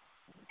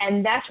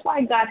 And that's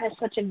why God has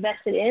such a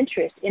vested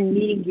interest in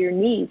meeting your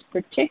needs,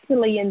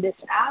 particularly in this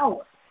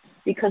hour.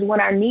 Because when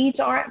our needs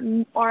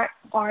aren't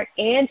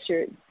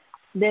answered,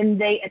 then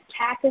they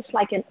attack us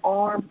like an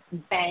armed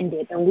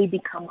bandit, and we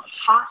become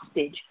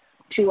hostage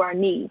to our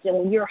needs. And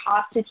when you're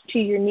hostage to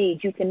your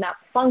needs, you cannot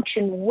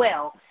function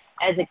well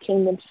as a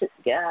kingdom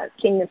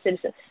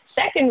citizen.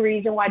 Second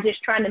reason why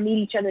just trying to meet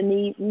each other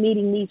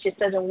meeting needs just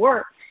doesn't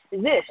work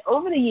is this.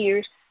 Over the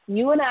years,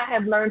 you and I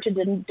have learned to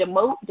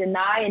demote,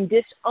 deny, and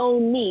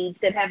disown needs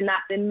that have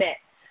not been met.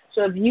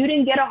 So if you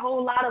didn't get a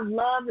whole lot of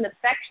love and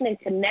affection and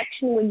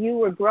connection when you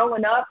were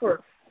growing up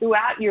or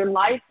throughout your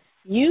life,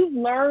 you've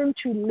learned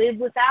to live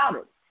without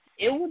it.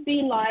 It would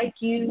be like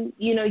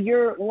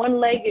your one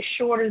leg is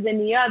shorter than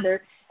the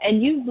other,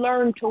 and you've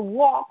learned to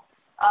walk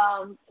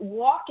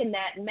in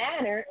that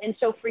manner. And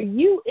so for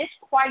you, it's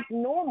quite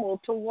normal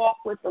to walk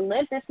with a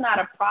limp. It's not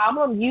a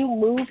problem. You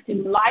move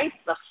through life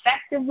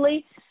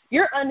effectively.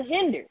 You're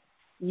unhindered.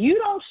 You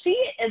don't see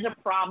it as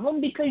a problem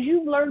because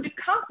you've learned to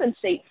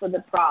compensate for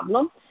the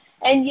problem,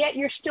 and yet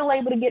you're still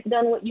able to get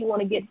done what you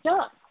want to get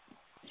done.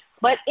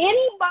 But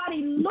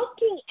anybody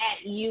looking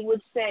at you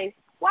would say,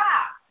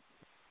 wow,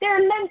 they're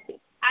limping.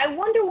 I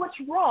wonder what's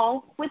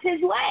wrong with his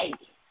leg.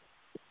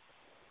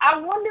 I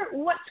wonder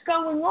what's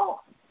going on.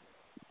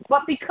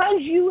 But because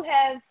you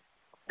have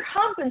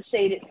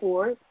compensated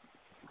for it,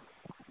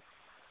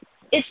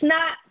 it's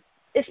not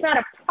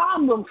a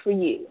problem for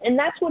you. And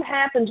that's what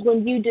happens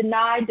when you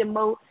deny,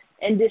 demote,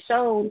 and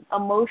disown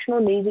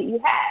emotional needs that you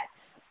have.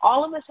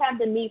 All of us have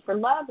the need for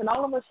love, and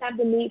all of us have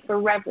the need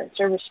for reverence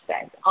or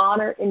respect,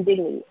 honor, and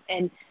dignity.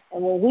 And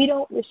when we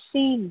don't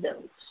receive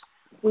those,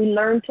 we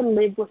learn to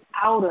live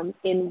without them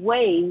in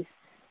ways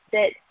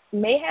that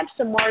may have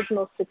some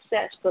marginal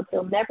success, but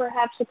they'll never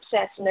have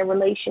success in the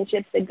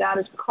relationships that God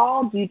has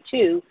called you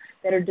to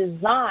that are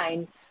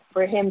designed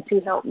for him to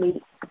help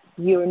meet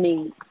your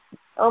needs.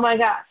 Oh, my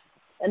gosh.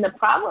 And the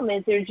problem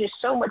is there's just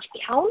so much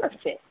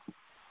counterfeit.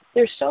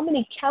 There's so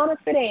many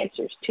counterfeit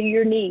answers to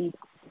your needs,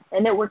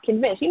 and that we're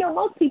convinced.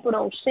 Most people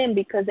don't sin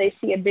because they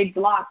see a big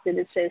block that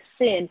it says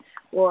sin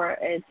or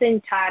a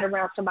thing tied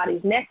around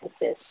somebody's neck that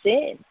says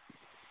sin.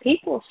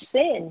 People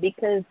sin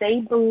because they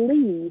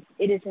believe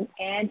it is an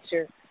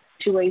answer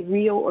to a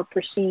real or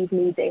perceived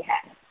need they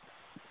have.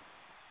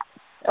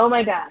 Oh,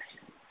 my gosh.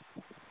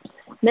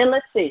 Then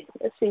let's see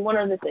one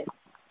other thing.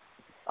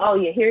 Oh,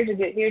 yeah, here's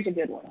a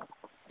good one.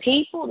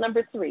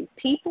 Number 3,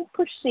 people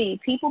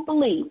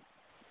believe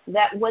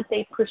that what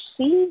they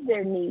perceive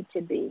their need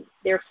to be,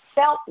 their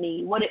felt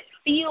need, what it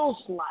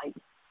feels like,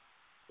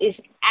 is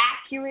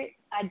accurate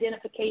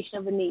identification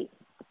of a need.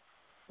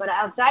 But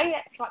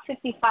Isaiah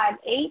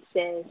 55:8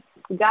 says,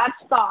 God's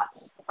thoughts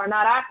are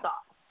not our thoughts.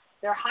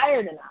 They're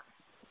higher than ours.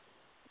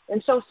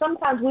 And so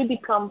sometimes we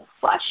become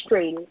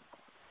frustrated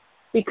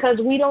because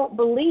we don't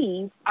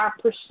believe our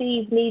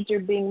perceived needs are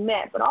being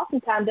met. But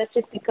oftentimes that's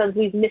just because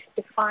we've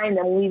misdefined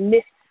them, we've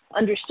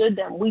misunderstood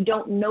them. We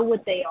don't know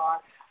what they are,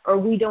 or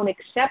we don't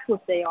accept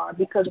what they are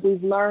because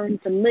we've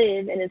learned to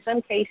live and in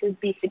some cases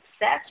be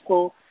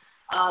successful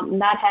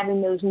not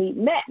having those needs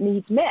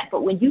met.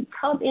 But when you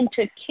come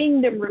into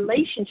kingdom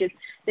relationships,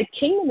 the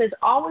kingdom is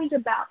always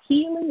about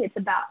healing. It's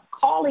about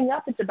calling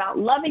up. It's about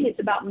loving. It's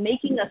about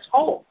making us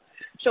whole.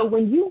 So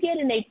when you get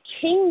in a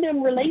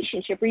kingdom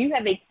relationship or you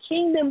have a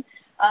kingdom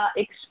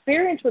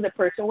experience with a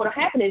person, what will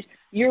happen is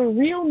your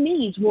real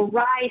needs will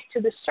rise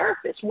to the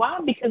surface. Why?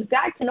 Because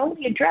God can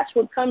only address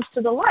what comes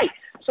to the light.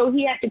 So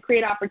he has to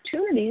create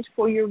opportunities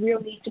for your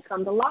real needs to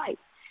come to light.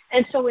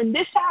 And so in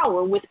this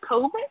hour with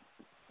COVID,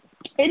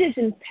 it is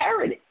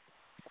imperative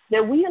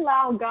that we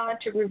allow God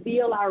to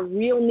reveal our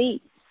real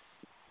needs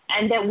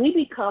and that we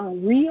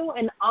become real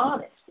and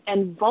honest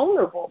and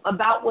vulnerable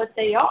about what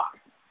they are.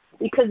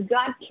 Because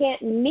God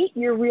can't meet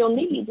your real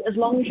needs as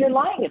long as you're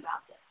lying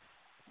about them,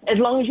 as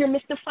long as you're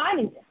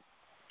misdefining them.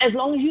 as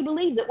long as you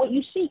believe that what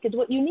you seek is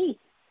what you need.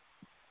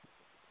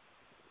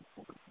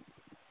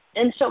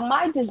 And so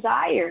my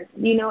desire,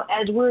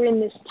 as we're in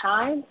this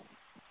time,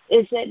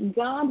 is that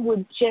God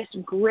would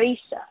just grace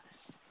us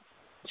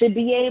to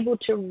be able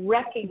to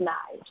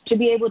recognize, to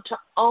be able to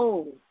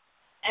own,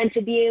 and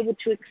to be able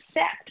to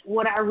accept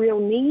what our real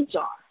needs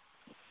are.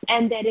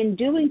 And that in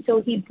doing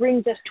so, he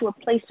brings us to a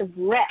place of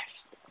rest.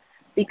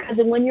 Because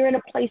when you're in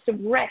a place of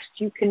rest,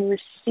 you can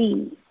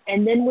receive.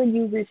 And then when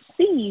you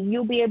receive,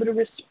 you'll be able to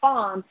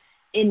respond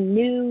in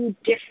new,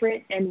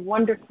 different, and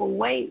wonderful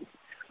ways.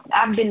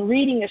 I've been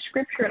reading a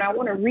scripture, and I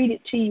want to read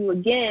it to you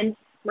again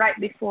right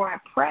before I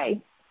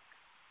pray.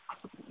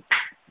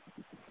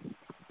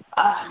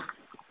 And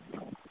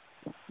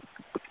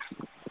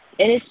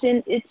it's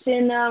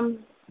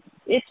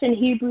in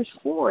Hebrews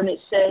 4, and it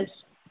says,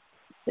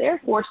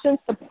 "Therefore, since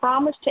the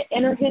promise to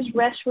enter his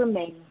rest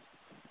remains,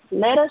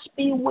 let us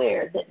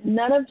beware that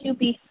none of you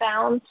be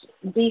found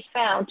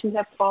to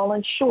have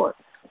fallen short."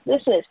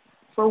 This is,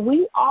 "For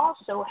we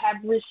also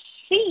have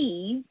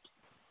received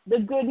the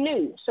good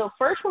news." So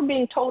first we're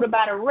being told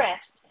about a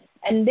rest,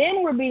 and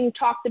then we're being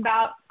told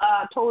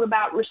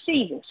about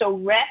receiving. So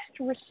rest,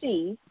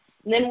 receive,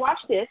 and then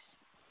watch this.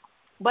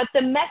 "But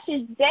the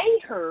message they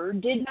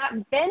heard did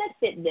not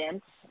benefit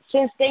them,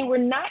 since they were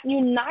not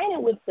united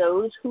with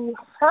those who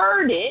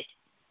heard it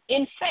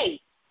in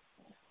faith.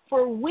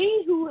 For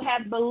we who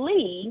have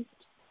believed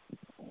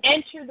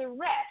enter the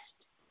rest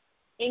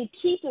in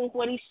keeping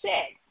what he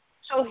said."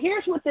 So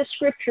here's what this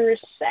scripture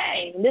is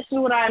saying. This is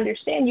what I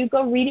understand. You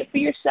go read it for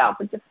yourself.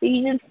 It's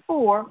Ephesians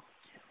 4,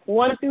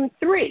 1 through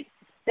 3,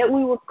 that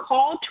we were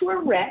called to a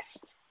rest,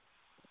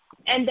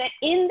 and that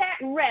in that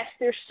rest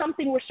there's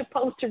something we're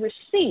supposed to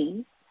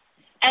receive,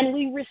 and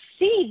we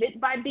receive it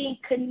by being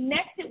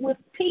connected with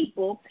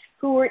people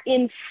who are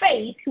in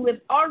faith, who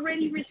have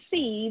already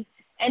received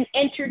and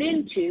entered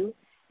into,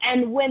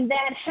 and when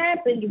that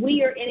happens,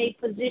 we are in a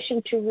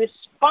position to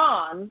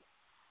respond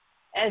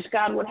as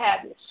God would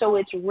have it. So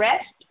it's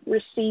rest,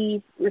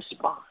 receive,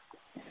 respond.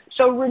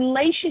 So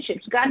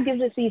relationships, God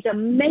gives us these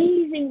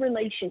amazing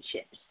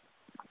relationships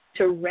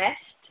to rest,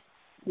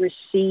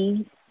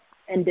 receive,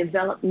 and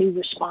develop new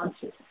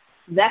responses.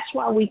 That's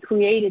why we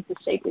created the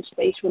Sacred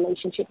Space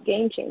Relationship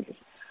Game Changers,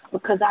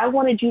 because I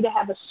wanted you to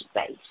have a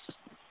space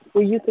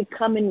where you could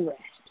come and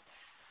rest,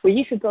 where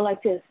you could go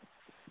like this.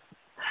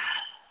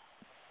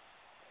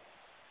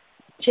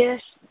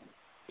 Just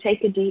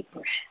take a deep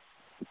breath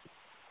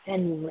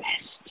and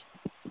rest.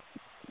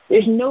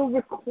 There's no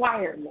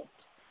requirement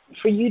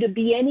for you to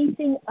be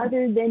anything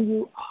other than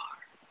you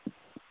are,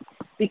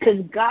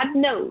 because God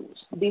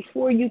knows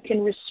before you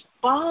can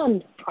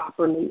respond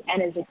properly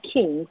and as a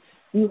king,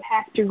 you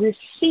have to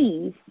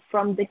receive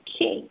from the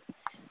king.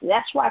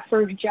 That's why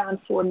 1 John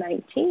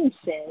 4:19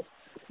 says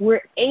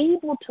we're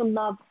able to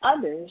love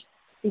others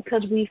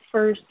because we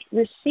first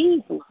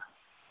receive love.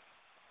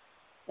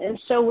 And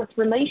so with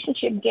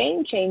relationship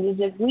game changers,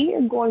 if we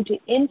are going to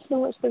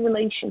influence the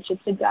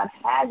relationships that God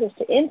has us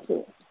to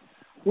influence,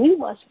 we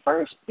must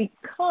first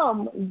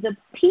become the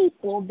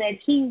people that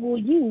he will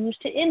use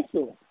to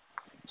influence.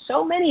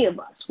 So many of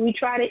us, we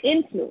try to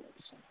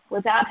influence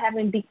without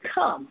having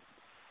become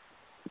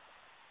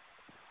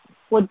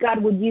what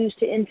God would use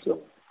to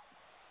influence.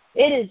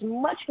 It is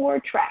much more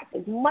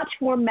attractive,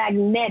 much more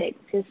magnetic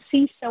to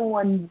see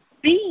someone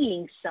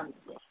being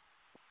something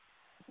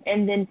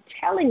and then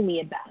telling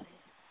me about it,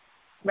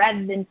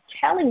 rather than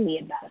telling me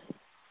about it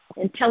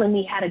and telling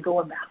me how to go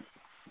about it.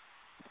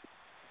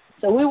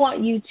 So we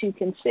want you to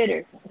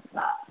consider,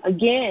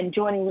 again,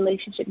 joining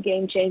Relationship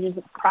Game Changers,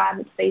 a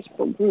private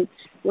Facebook group.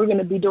 We're going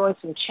to be doing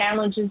some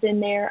challenges in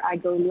there. I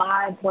go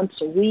live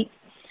once a week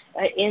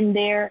in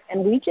there,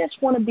 and we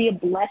just want to be a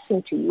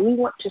blessing to you. We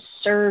want to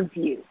serve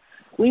you.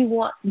 We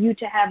want you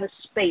to have a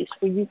space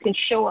where you can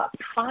show up,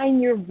 find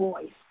your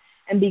voice,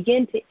 and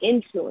begin to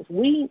influence.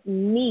 We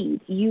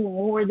need you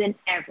more than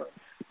ever.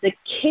 The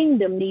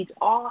kingdom needs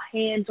all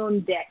hands on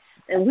deck,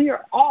 and we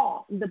are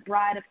all the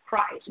bride of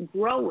Christ,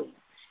 growing,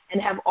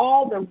 and have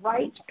all the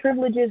rights,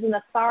 privileges, and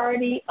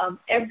authority of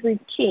every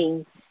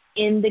king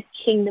in the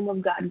kingdom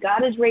of God.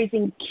 God is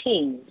raising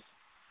kings.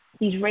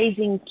 He's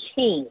raising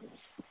kings,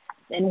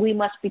 and we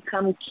must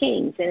become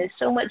kings. And it's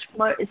so much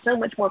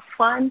more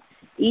fun,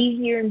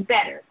 easier, and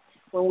better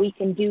when we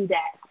can do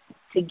that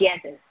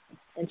together.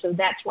 And so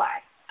that's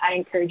why I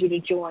encourage you to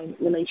join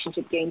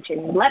Relationship Game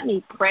Changers. Let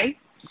me pray.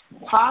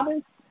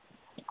 Father,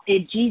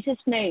 in Jesus'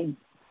 name,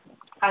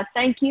 I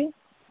thank you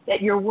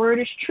that your word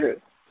is true.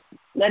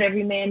 Let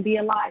every man be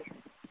a liar.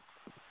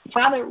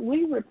 Father,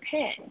 we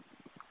repent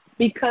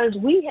because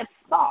we have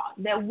thought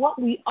that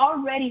what we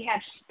already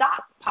have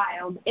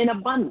stockpiled in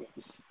abundance,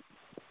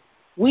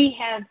 we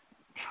have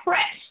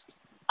pressed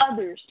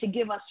others to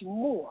give us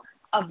more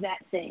of that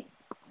thing.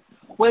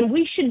 When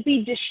we should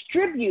be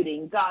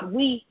distributing, God,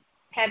 we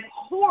have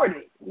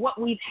hoarded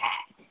what we've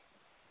had,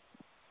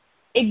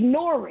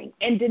 ignoring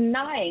and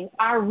denying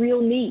our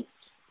real needs.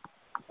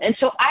 And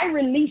so I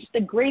release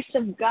the grace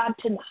of God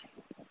tonight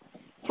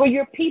for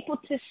your people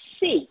to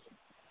see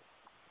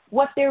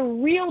what their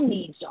real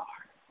needs are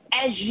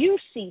as you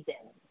see them.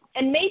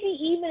 And maybe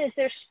even as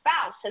their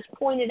spouse has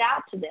pointed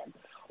out to them,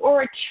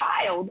 or a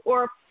child,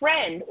 or a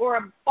friend, or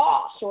a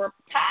boss, or a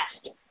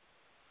pastor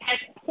has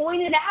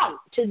pointed out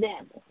to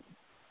them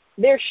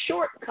their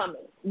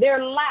shortcoming,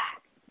 their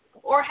lack,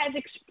 or has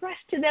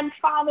expressed to them,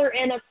 Father,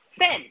 an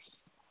offense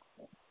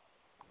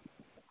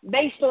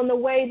based on the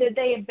way that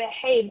they have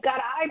behaved. God,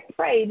 I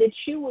pray that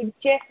you would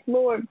just,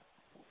 Lord,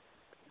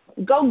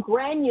 go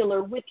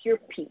granular with your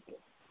people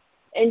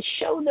and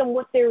show them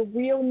what their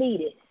real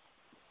need is.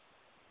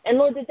 And,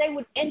 Lord, that they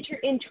would enter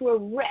into a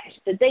rest,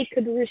 that they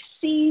could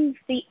receive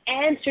the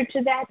answer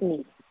to that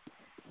need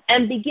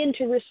and begin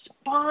to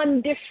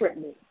respond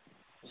differently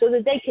so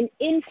that they can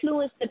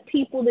influence the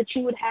people that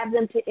you would have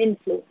them to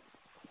influence.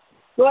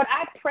 Lord,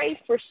 I pray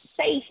for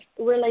safe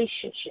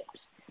relationships.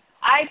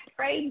 I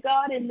pray,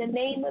 God, in the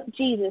name of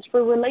Jesus,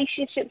 for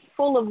relationships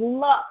full of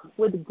love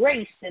with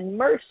grace and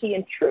mercy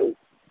and truth.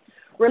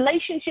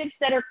 Relationships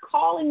that are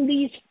calling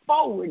these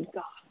forward,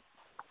 God,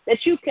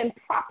 that you can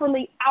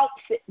properly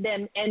outfit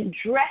them and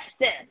dress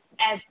them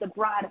as the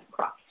bride of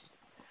Christ.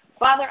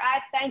 Father, I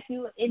thank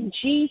you in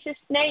Jesus'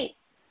 name,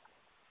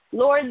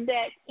 Lord,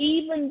 that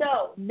even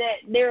though that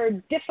there are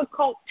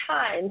difficult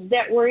times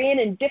that we're in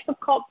and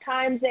difficult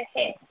times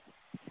ahead,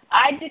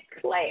 I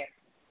declare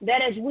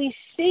that as we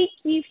seek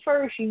ye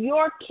first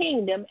your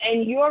kingdom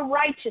and your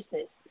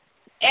righteousness,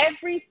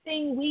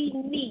 everything we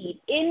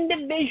need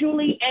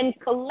individually and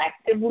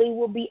collectively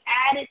will be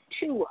added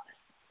to us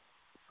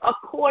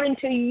according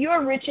to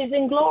your riches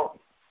and glory.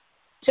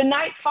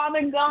 Tonight,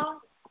 Father God,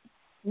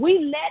 we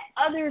let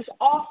others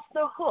off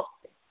the hook.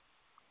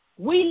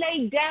 We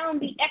lay down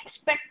the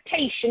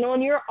expectation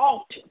on your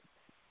altar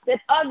that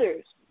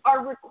others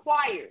are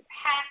required,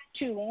 have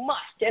to,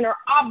 must, and are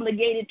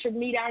obligated to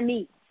meet our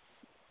needs.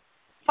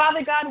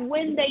 Father God,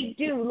 when they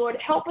do, Lord,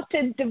 help us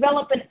to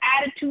develop an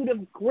attitude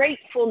of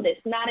gratefulness,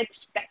 not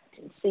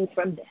expectancy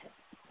from them.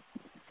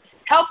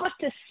 Help us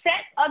to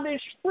set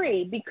others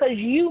free because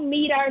you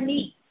meet our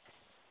needs.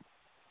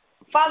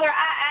 Father,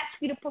 I ask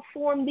you to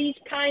perform these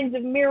kinds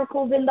of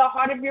miracles in the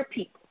heart of your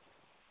people,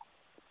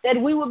 that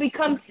we will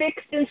become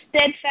fixed and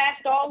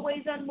steadfast,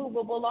 always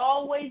unmovable,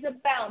 always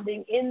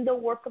abounding in the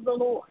work of the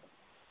Lord.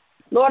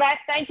 Lord, I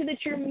thank you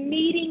that you're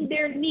meeting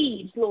their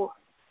needs, Lord,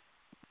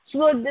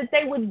 so that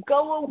they would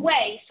go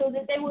away, so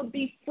that they would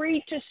be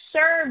free to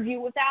serve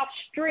you without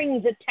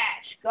strings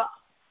attached, God.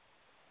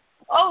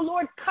 Oh,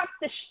 Lord, cut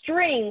the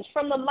strings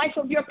from the life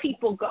of your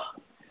people,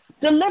 God.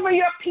 Deliver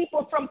your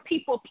people from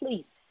people,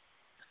 please.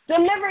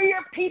 Deliver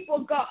your people,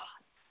 God.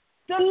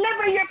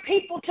 Deliver your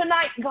people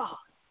tonight, God,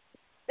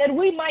 that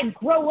we might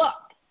grow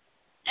up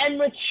and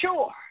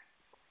mature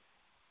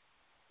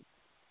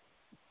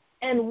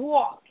and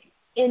walk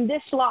in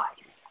this life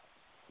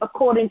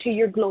according to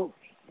your glory.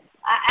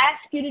 I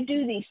ask you to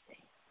do these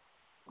things,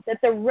 that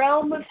the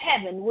realm of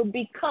heaven would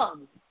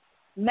become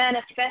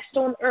manifest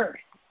on earth.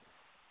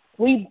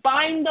 We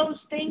bind those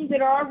things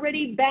that are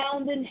already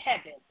bound in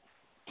heaven.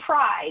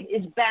 Pride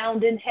is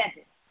bound in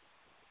heaven.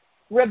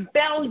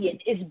 Rebellion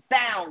is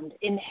bound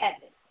in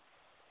heaven.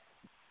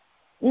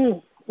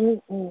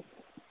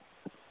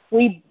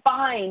 We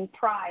bind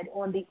pride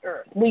on the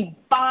earth. We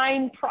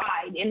bind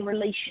pride in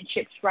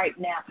relationships right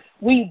now.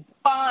 We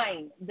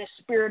bind the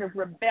spirit of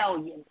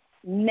rebellion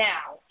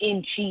now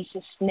in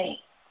Jesus' name.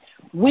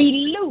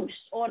 We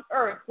loose on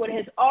earth what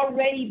has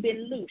already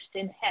been loosed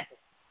in heaven.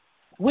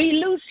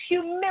 We loose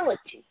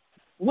humility.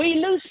 We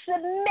loose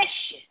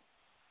submission.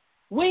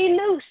 We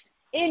loose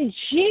in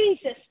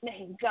Jesus'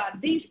 name,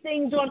 God, these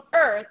things on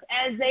earth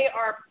as they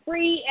are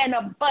free and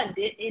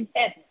abundant in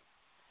heaven.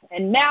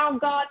 And now,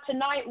 God,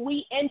 tonight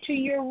we enter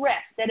your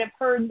rest that have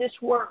heard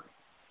this word,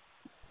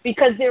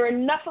 because there are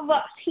enough of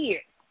us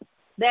here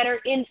that are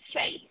in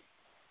faith.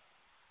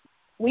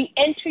 We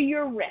enter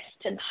your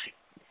rest tonight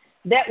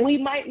that we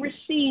might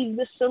receive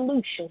the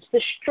solutions,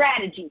 the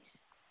strategies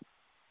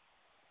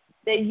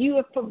that you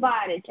have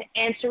provided to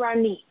answer our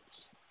needs,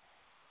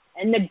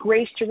 and the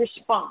grace to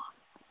respond,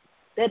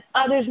 that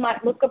others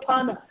might look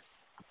upon us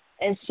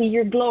and see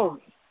your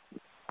glory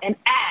and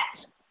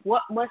ask,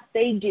 what must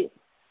they do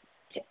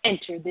to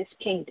enter this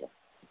kingdom?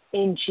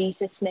 In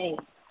Jesus' name,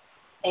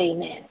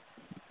 amen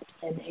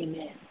and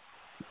amen.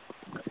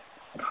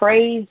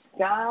 Praise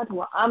God.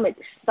 Well, I'm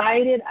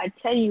excited. I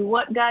tell you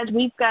what, guys,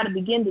 we've got to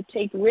begin to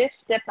take risks,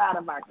 step out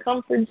of our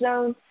comfort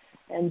zone,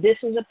 and this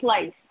is a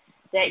place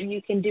that you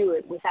can do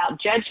it without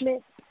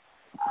judgment,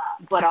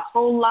 but a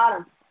whole lot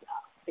of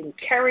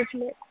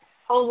encouragement,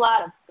 whole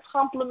lot of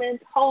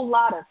compliments, whole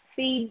lot of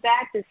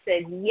feedback that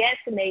says yes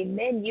and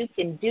amen, you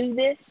can do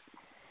this.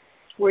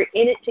 We're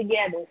in it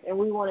together, and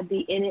we want to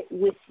be in it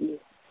with you.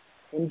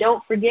 And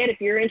don't forget, if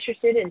you're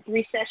interested in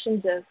 3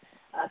 sessions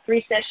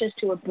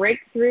to a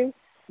breakthrough,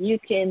 you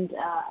can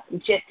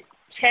just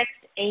text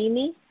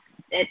Amy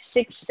at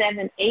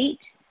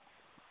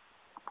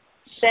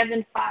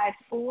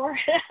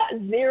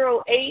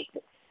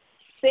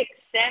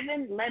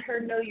 678-754-0867. Let her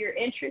know your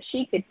interest.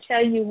 She could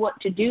tell you what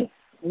to do.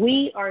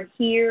 We are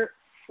here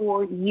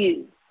for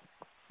you.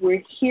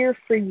 We're here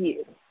for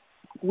you.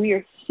 We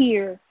are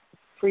here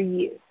for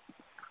you.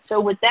 So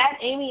with that,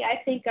 Amy,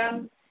 I think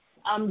I'm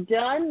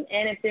done.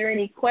 And if there are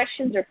any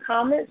questions or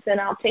comments,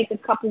 then I'll take a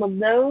couple of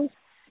those.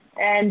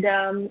 And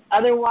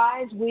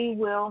otherwise, we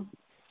will.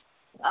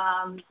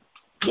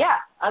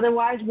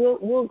 Otherwise,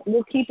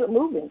 we'll keep it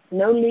moving.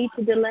 No need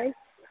to delay.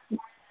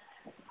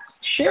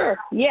 Sure.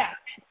 Yeah.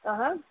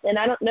 And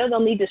I don't know.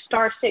 They'll need to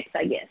 *6,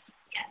 I guess.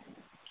 Yes.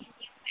 Can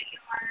you put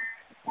your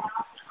sound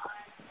on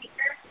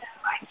speaker so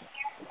I can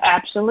hear?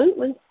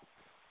 Absolutely.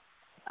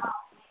 Oh,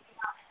 maybe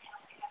not. I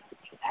don't think I have to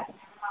do that.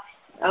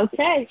 Never mind.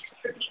 Okay.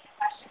 Just repeat the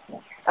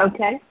question.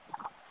 Okay.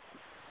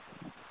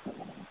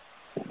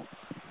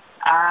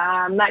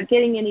 I'm not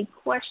getting any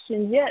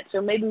questions yet,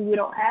 so maybe we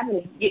don't have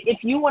any.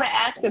 If you want to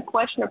ask a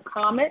question or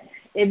comment,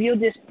 if you'll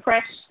just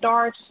press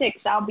 *6,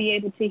 I'll be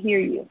able to hear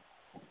you.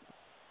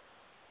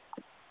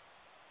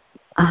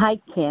 Hi,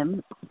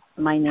 Kim.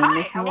 My name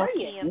is How are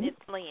you? Kim, it's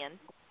Lynn.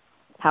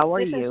 How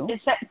are you?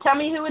 Tell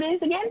me who it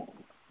is again.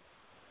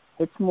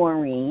 It's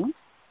Maureen.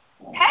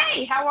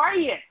 Hey, how are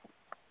you?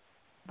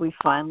 We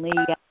finally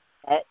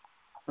met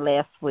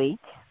last week.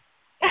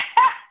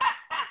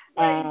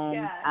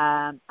 And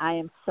I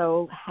am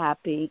so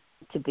happy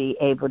to be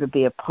able to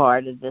be a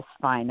part of this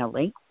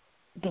finally,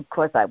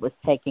 because I was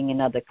taking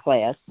another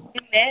class,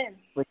 Amen,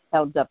 which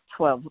held up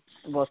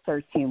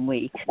 13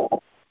 weeks.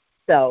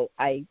 So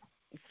I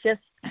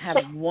just have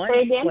one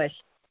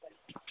question.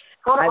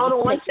 Hold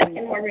on 1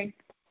 second, Maureen.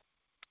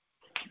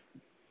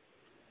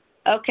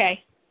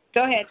 Okay,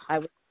 go ahead. I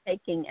was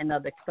taking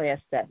another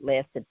class that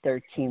lasted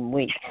 13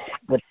 weeks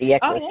with the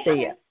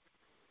Ecclesia.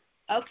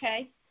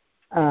 Okay.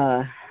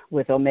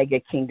 With Omega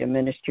Kingdom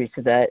Ministries,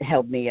 so that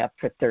held me up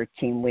for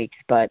 13 weeks.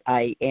 But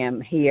I am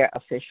here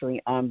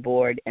officially on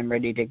board and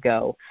ready to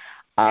go.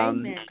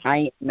 Amen.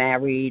 I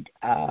married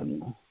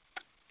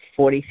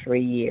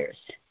 43 years.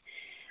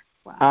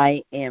 Wow.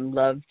 I am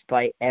loved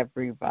by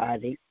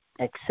everybody,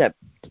 except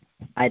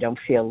I don't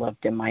feel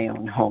loved in my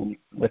own home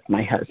with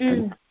my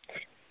husband.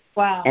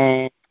 Wow.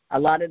 And a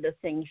lot of the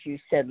things you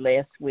said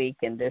last week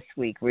and this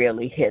week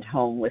really hit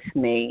home with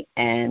me.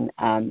 And,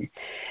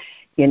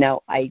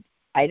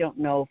 I don't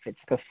know if it's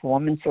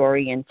performance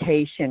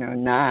orientation or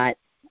not,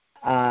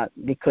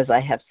 because I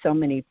have so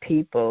many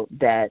people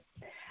that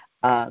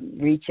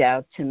reach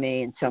out to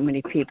me and so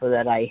many people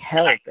that I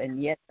help.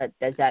 And yet,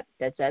 does that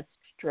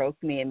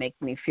stroke me and make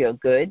me feel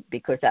good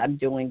because I'm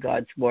doing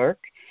God's work?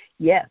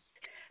 Yes.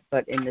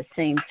 But in the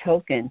same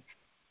token,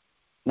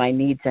 my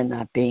needs are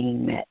not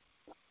being met.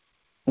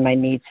 My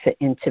needs for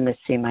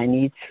intimacy, my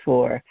needs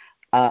for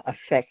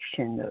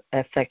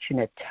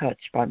affectionate touch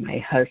by my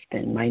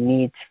husband, my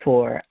needs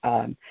for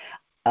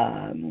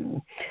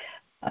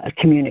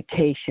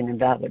communication and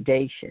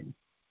validation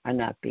are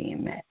not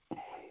being met.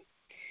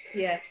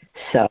 Yes.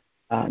 So,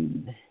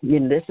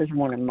 this is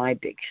one of my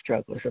big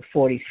struggles of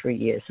 43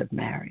 years of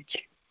marriage.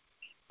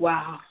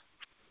 Wow.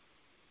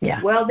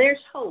 Yeah. Well,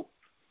 there's hope.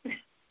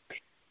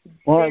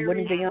 Well, it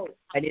wouldn't be hope.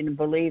 I didn't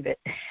believe it.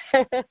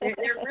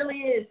 there really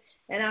is.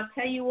 And I'll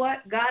tell you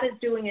what, God is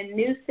doing a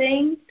new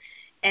thing.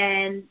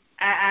 And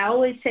I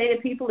always say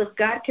to people, if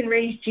God can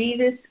raise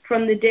Jesus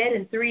from the dead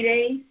in 3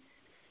 days,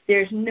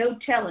 there's no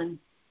telling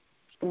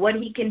what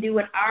he can do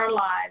in our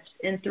lives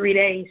in 3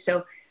 days.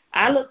 So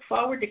I look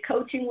forward to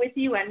coaching with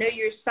you. I know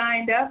you're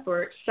signed up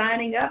or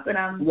signing up, and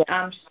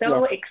I'm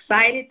so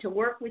excited to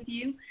work with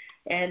you.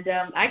 And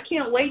I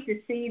can't wait to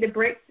see the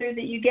breakthrough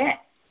that you get.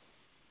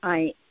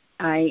 I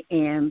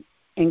am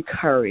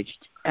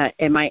encouraged.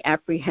 Am I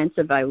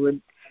apprehensive? I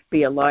would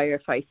be a liar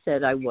if I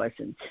said I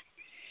wasn't.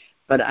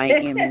 But I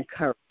am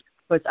encouraged,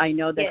 because I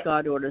know that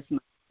God orders my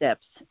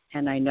steps,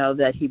 and I know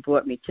that he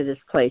brought me to this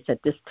place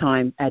at this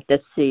time, at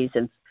this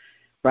season,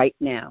 right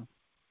now.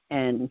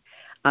 And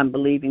I'm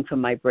believing for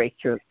my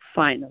breakthrough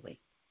finally.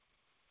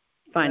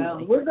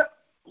 Finally. Well,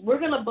 we're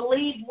going to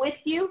believe with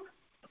you,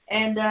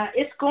 and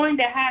it's going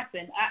to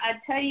happen. I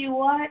tell you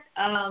what,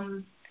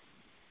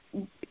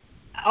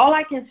 all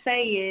I can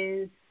say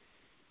is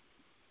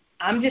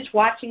I'm just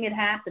watching it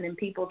happen in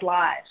people's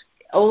lives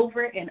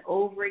over and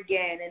over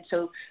again. And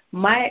so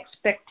my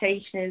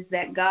expectation is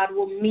that God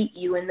will meet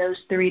you in those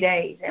 3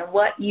 days. And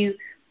what you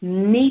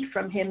need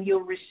from him,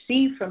 you'll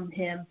receive from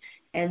him,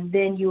 and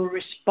then you'll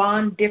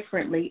respond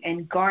differently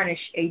and garnish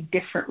a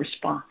different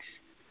response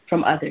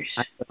from others.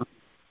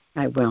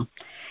 I will.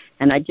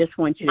 And I just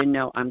want you to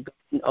know I'm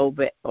going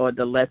over all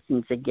the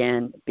lessons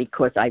again,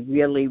 because I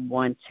really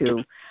want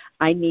to.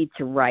 I need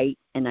to write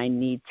and I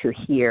need to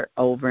hear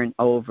over and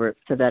over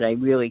so that I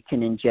really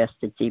can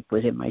ingest it deep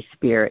within my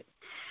spirit.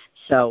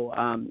 So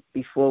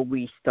before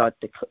we start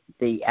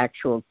the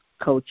actual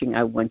coaching,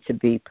 I want to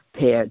be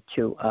prepared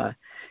to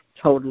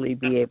totally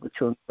be able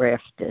to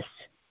embrace this.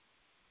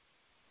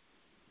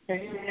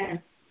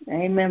 Amen.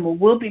 Amen. Well,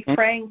 we'll be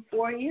praying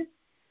for you.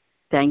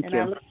 Thank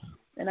you.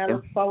 I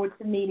look forward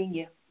to meeting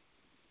you.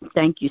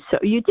 Thank you. So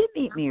you did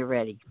meet me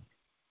already.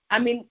 I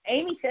mean,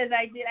 Amy says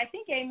I did. I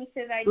think Amy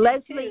says I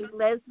did too.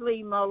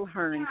 Leslie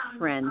Mulhern's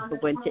friend who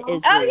went to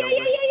Israel. Oh,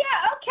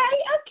 yeah. Okay.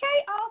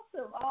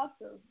 Awesome. On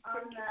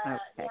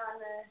the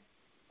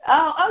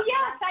Oh,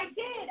 yes, I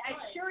did. I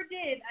sure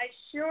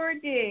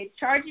did.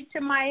 Charge it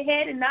to my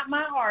head and not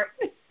my heart.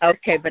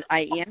 Okay, but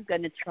I am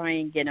going to try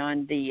and get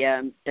on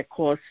the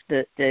course,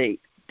 the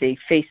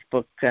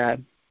Facebook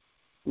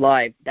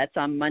Live. That's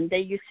on Monday,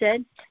 you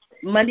said?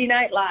 Monday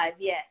Night Live,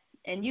 yes.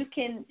 And you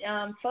can,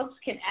 folks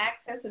can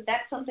access, if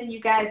that's something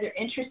you guys are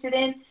interested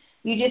in,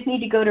 you just need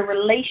to go to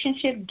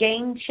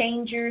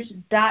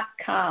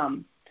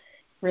relationshipgamechangers.com.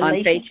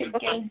 Relationship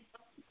Game.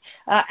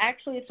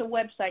 Actually, it's a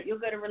website. You'll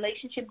go to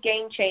Relationship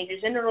Game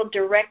Changers, and it'll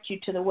direct you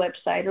to the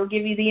website. It'll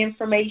give you the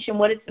information,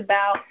 what it's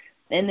about,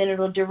 and then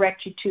it'll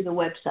direct you to the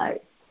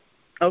website.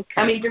 Okay.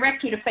 I mean,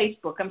 direct you to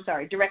Facebook. I'm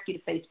sorry, direct you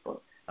to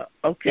Facebook.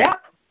 Okay. Yeah.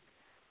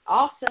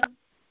 Awesome.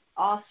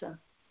 I'll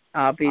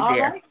be All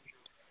there. right.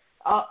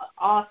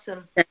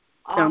 Awesome. Thank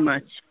you so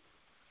much.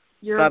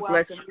 You're God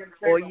welcome. bless you.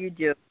 All you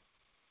do.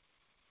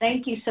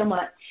 Thank you so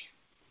much.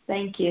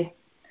 Thank you.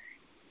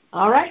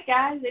 All right,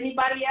 guys.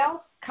 Anybody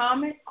else?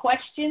 Comment,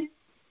 question?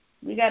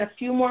 We got a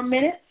few more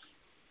minutes.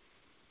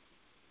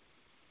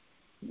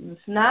 If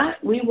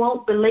not, we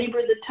won't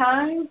belabor the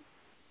time.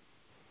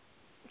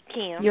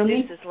 Kim,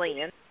 this is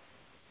Lynn.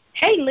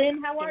 Hey,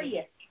 Lynn, how are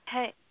you?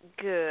 Hey,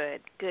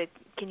 good.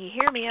 Can you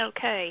hear me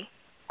okay?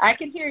 I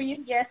can hear you.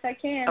 Yes, I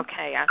can.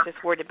 Okay, I'm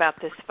just worried about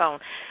this phone.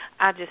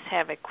 I just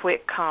have a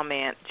quick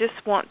comment. Just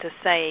want to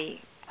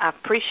say I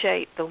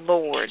appreciate the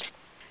Lord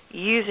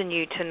using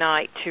you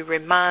tonight to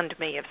remind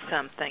me of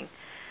something.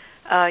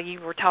 You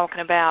were talking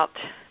about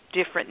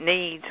different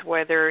needs,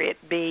 whether it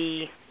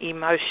be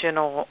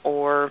emotional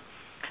or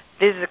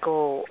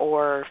physical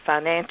or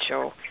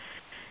financial.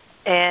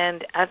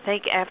 And I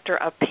think after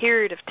a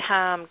period of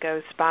time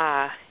goes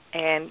by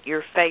and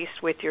you're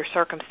faced with your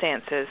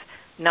circumstances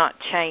not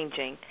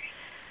changing,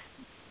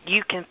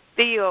 you can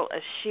feel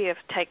a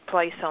shift take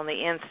place on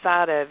the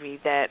inside of you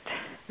that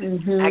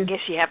I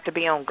guess you have to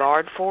be on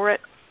guard for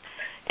it.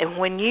 And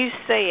when you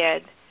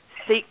said,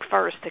 seek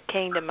first the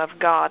kingdom of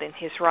God and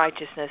his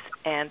righteousness,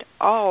 and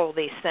all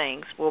these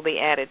things will be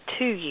added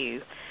to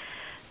you,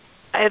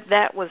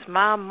 that was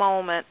my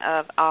moment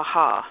of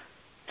aha.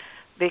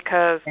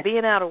 Because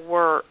being out of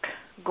work,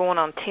 going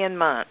on 10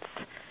 months,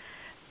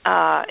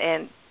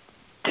 and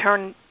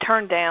turn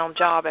down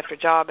job after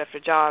job after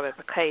job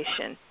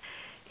application,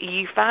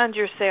 you find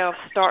yourself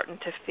starting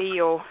to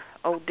feel,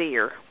 oh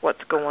dear,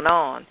 what's going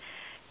on?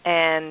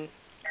 And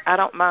I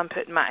don't mind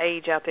putting my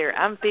age out there.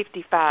 I'm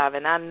 55,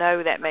 and I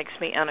know that makes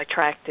me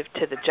unattractive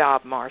to the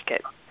job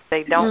market.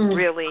 They don't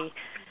really,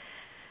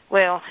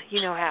 well,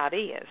 you know how it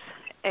is.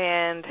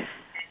 And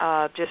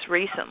just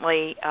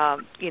recently,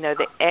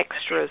 the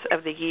extras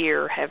of the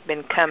year have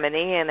been coming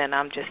in, and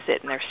I'm just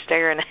sitting there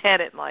staring at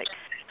it like,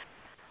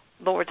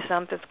 Lord,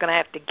 something's going to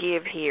have to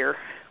give here.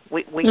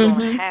 We're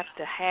going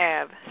to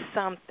have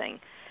something.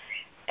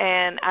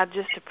 And I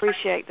just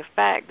appreciate the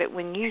fact that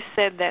when you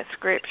said that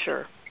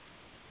scripture,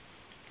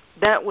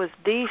 that was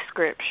the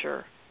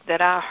scripture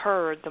that I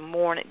heard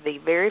the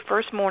very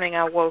first morning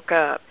I woke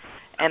up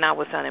and I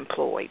was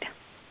unemployed.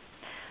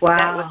 Wow.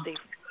 That was the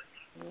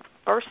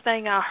first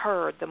thing I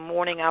heard the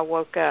morning I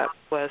woke up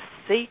was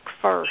seek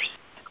first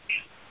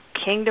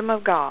kingdom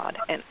of God,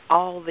 and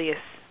all the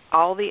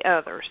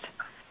others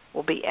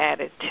will be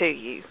added to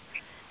you.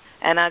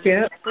 And I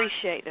just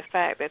appreciate the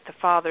fact that the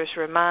Father's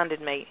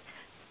reminded me,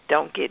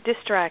 don't get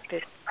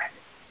distracted,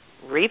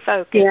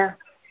 refocus,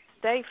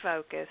 stay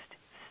focused,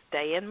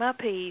 stay in my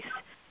peace,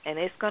 and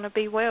it's going to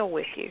be well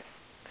with you.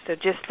 So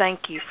just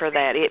thank you for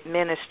that. It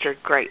ministered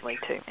greatly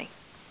to me.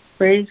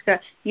 Praise God.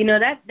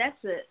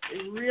 That's a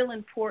real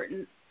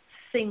important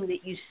thing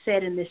that you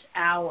said in this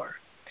hour.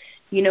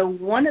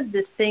 One of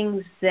the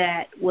things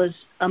that was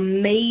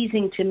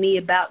amazing to me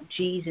about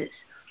Jesus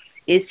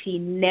is he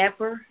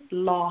never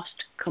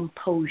lost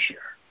composure.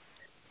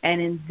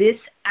 And in this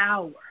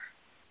hour,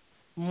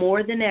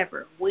 more than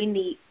ever, we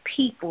need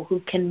people who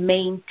can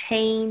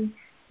maintain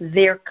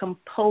their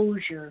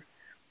composure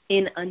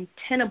in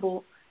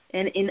untenable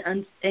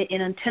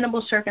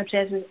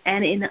circumstances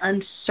and in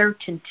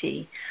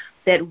uncertainty,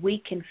 that we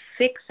can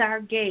fix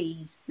our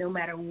gaze no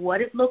matter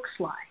what it looks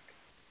like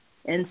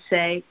and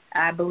say,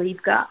 I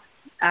believe God.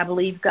 I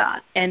believe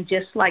God. And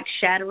just like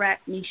Shadrach,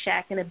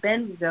 Meshach, and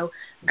Abednego,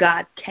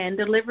 God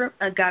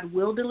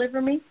will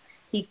deliver me.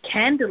 He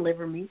can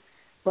deliver me.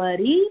 But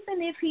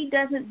even if he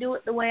doesn't do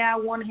it the way I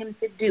want him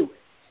to do it,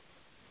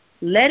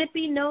 let it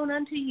be known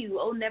unto you,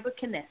 O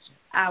Nebuchadnezzar,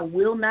 I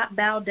will not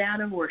bow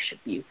down and worship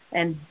you.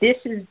 And this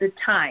is the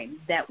time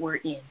that we're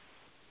in.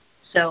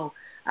 So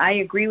I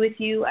agree with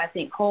you. I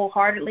think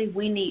wholeheartedly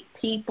we need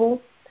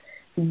people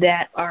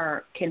that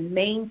can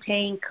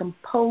maintain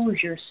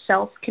composure,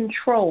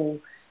 self-control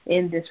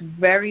in this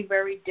very,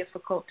 very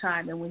difficult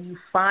time. And when you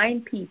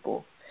find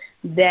people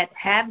that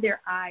have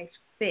their eyes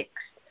fixed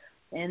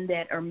and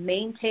that are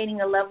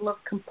maintaining a level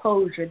of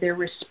composure, they're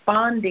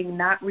responding,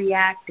 not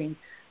reacting,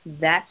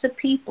 that's the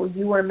people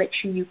you want to make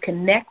sure you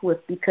connect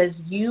with, because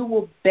you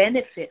will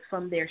benefit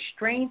from their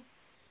strength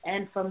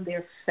and from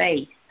their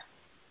faith.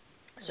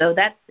 So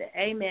that's the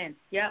amen.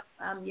 Yep,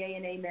 I'm yay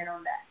and amen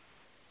on that.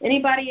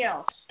 Anybody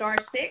else? *6.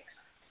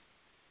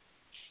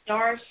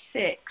 star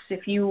 6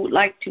 if you would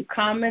like to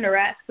comment or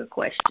ask a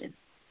question.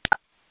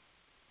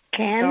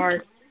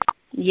 Ken?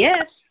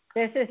 Yes.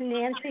 This is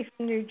Nancy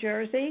from New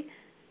Jersey.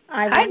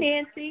 Hi,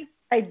 Nancy.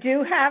 I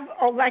do have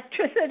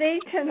electricity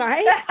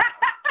tonight.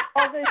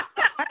 All this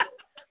time.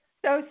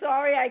 So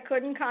sorry I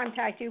couldn't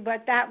contact you,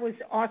 but that was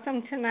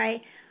awesome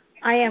tonight.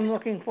 I am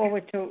looking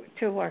forward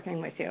to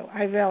working with you.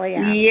 I really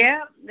am.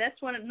 Yeah,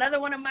 that's another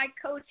one of my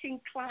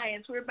coaching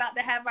clients. We're about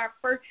to have our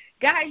first.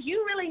 Guys,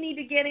 you really need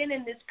to get in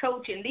this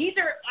coaching. These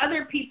are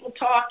other people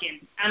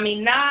talking. I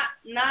mean,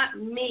 not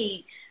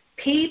me.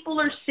 People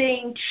are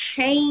seeing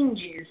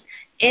changes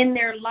in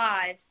their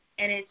lives,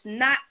 and it's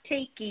not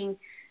taking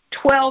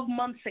 12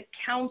 months of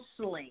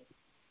counseling.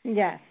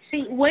 Yes.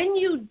 See, when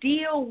you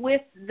deal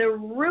with the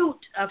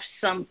root of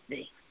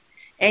something,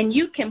 and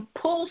you can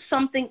pull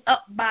something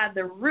up by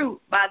the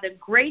root, by the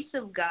grace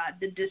of God,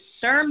 the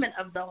discernment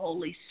of the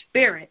Holy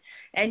Spirit,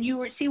 and you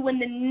will see when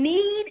the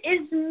need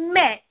is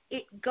met,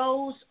 it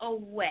goes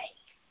away.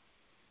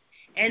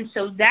 And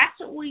so that's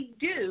what we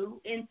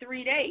do in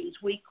 3 days.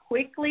 We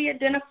quickly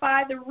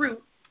identify the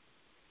root.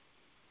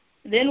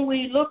 Then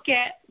we look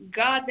at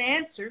God's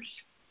answers.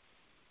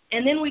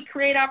 And then we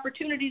create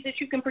opportunities that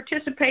you can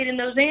participate in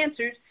those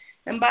answers.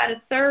 And by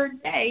the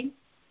third day,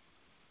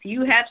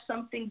 you have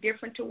something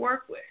different to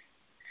work with.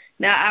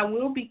 Now, I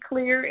will be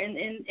clear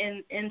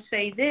and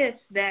say this,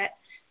 that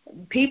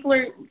people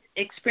are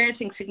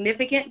experiencing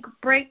significant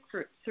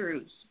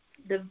breakthroughs.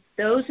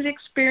 Those that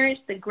experience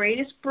the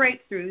greatest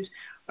breakthroughs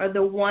are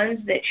the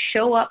ones that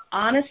show up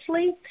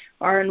honestly,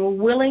 are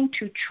willing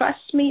to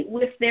trust me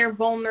with their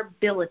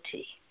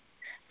vulnerability.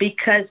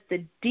 Because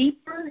the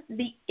deeper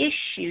the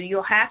issue,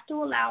 you'll have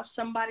to allow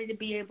somebody to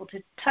be able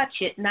to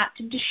touch it, not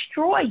to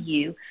destroy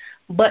you,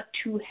 but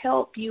to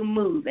help you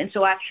move. And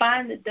so I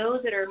find that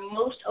those that are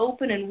most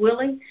open and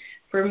willing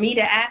for me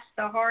to ask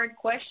the hard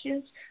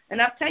questions,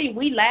 and I'll tell you,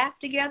 we laugh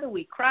together,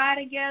 we cry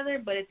together,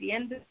 but at the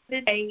end of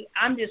the day,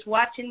 I'm just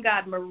watching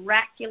God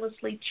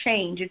miraculously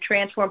change and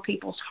transform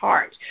people's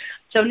hearts.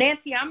 So,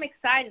 Nancy, I'm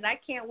excited. I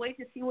can't wait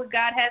to see what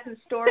God has in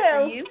store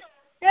for you.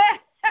 Yeah.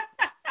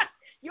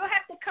 You'll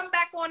have to come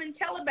back on and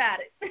tell about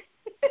it.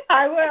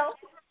 I will.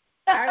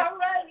 All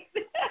right.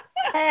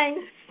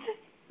 Thanks.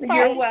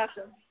 You're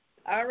welcome.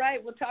 All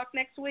right. We'll talk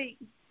next week.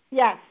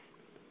 Yes.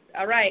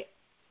 All right.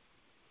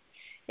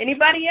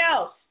 Anybody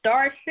else?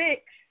 Star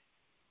 6.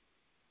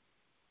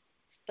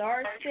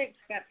 Star 6.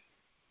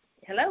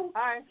 Hello?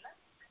 Hi.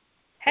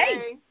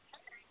 Hey.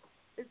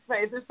 Is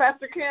this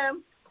Pastor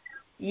Kim?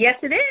 Yes,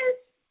 it is.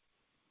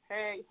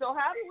 Hey, so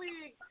how do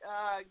we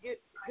get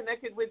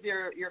connected with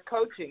your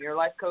coaching, your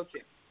life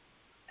coaching?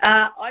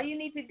 All you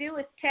need to do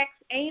is text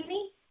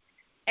Amy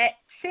at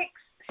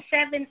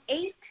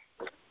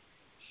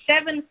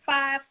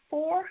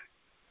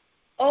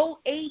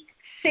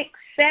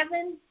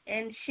 678-754-0867,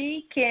 and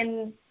she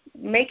can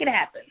make it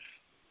happen.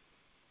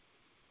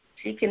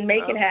 She can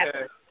make it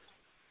happen.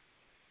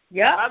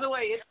 Yep. By the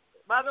way,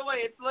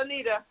 it's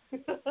Lanita.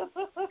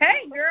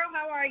 Hey, girl,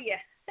 how are you?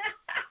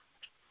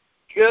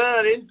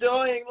 Good,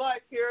 enjoying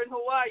life here in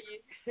Hawaii.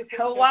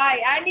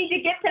 Hawaii. I need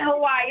to get to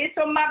Hawaii. It's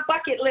on my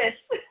bucket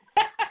list.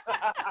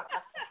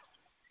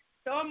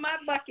 It's on my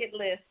bucket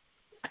list.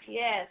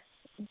 Yes.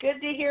 Good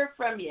to hear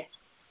from you.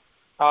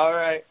 All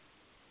right.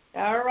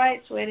 All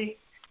right, sweetie.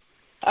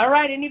 All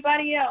right,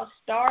 anybody else?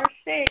 Star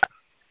 6.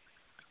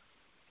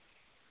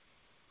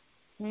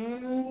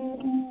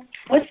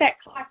 What's that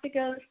clock that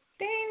goes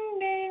ding,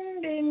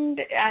 ding, ding,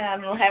 ding? I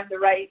don't have the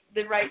right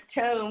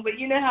tone, but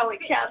you know how it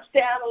counts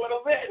down a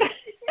little bit.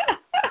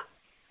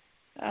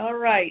 All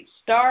right,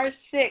 star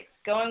 6.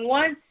 Going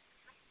once.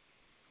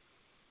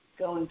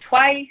 Going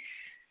twice.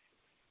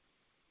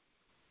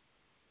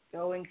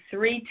 Going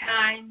 3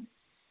 times.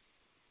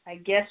 I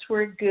guess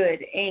we're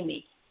good.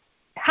 Amy.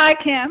 Hi,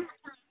 Kim.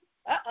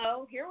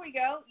 Uh-oh, here we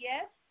go.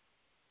 Yes?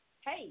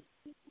 Hey.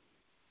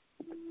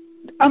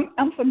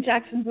 I'm from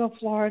Jacksonville,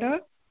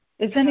 Florida.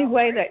 Is there any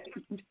way that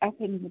I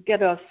can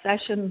get a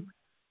session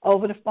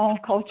over the phone,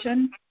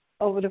 coaching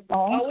over the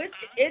phone? Oh,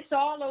 it's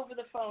all over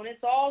the phone.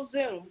 It's all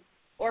Zoom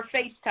or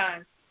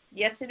FaceTime.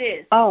 Yes, it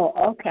is. Oh,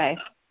 okay.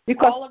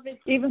 Because all of it.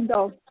 Even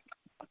though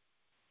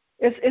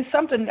it's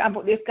something,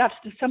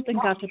 something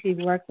got to be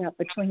worked out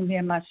between me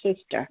and my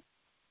sister.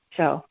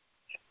 So.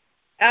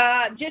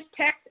 Just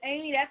text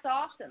Amy. That's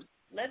awesome.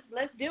 Let's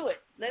do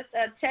it. Let's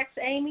text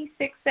Amy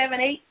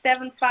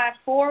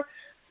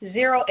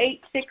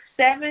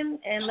 678-754-0867,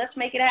 and let's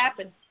make it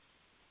happen.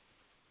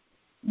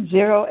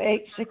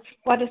 086.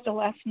 What is the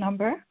last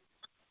number?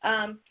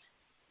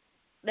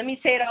 Let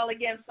me say it all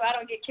again so I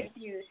don't get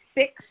confused.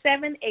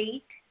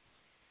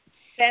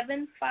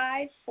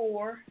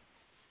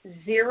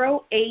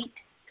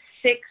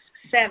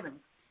 678-754-0867.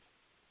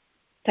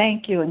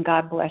 Thank you, and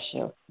God bless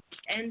you.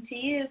 And to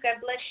you, God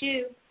bless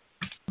you.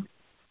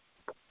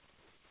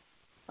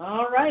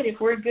 All right, if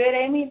we're good,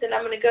 Amy, then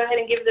I'm going to go ahead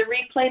and give the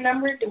replay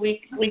number. Do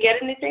we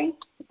get anything?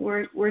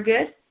 We're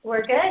good?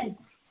 We're good.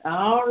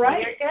 All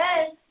right. We're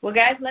good. Well,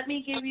 guys, let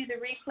me give you the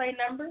replay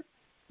number.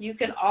 You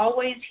can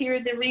always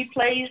hear the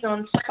replays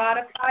on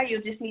Spotify.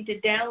 You'll just need to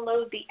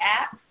download the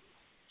app,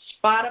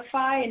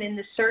 Spotify, and in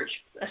the search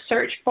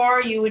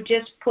bar, you would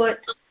just put,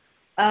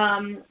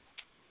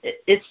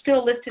 it's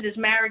still listed as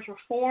Marriage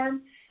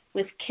Reform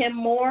with Kim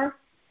Moore,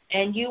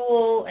 and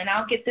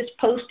I'll get this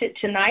posted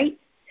tonight.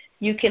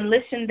 You can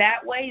listen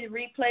that way, the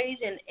replays,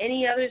 and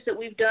any others that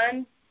we've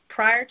done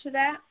prior to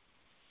that.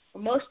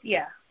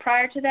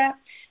 Prior to that.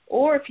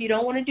 Or if you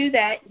don't want to do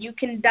that, you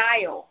can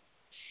dial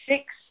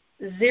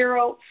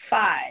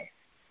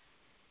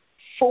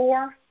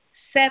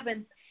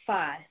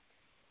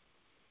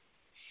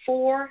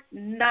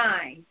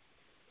 605-475-4980.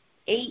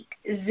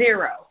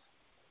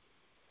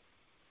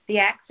 The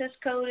access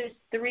code is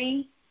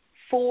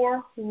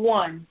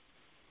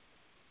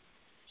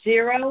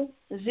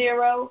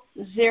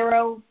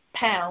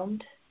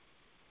 341-000#.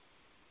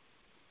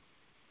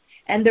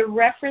 And the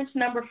reference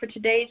number for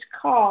today's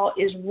call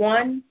is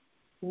 112#.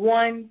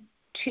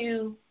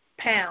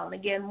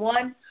 Again,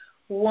 112#.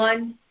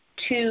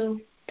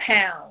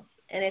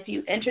 And if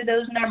you enter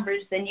those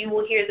numbers, then you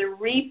will hear the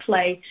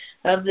replay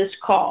of this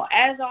call.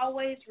 As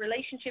always,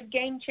 Relationship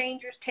Game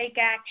Changers, take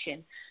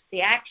action.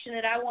 The action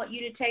that I want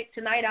you to take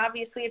tonight,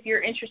 obviously, if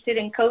you're interested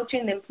in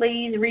coaching, then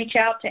please reach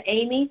out to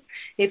Amy.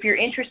 If you're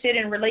interested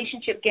in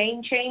Relationship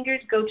Game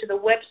Changers, go to the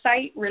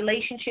website,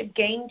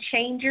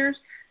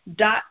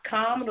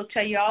 relationshipgamechangers.com. It'll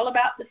tell you all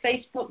about the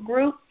Facebook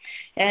group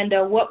and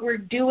what we're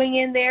doing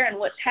in there and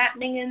what's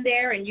happening in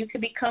there, and you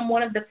can become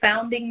one of the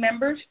founding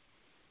members.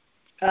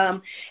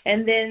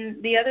 And then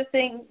the other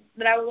thing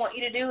that I want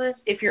you to do is,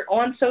 if you're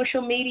on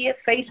social media,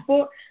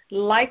 Facebook,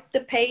 like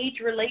the page,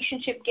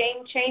 Relationship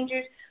Game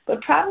Changers.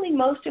 But probably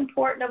most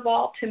important of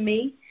all to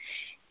me,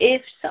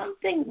 if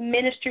something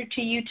ministered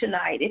to you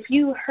tonight, if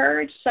you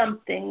heard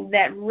something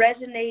that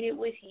resonated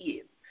with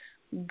you,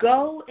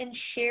 go and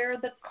share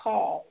the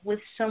call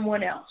with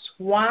someone else.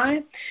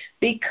 Why?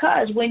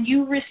 Because when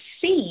you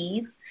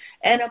receive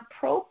an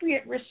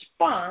appropriate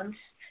response,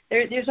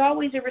 there's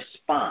always a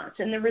response,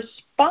 and the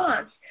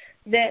response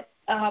that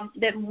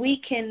we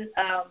can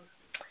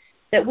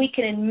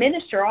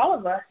administer, all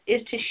of us,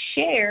 is to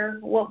share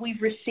what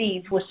we've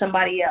received with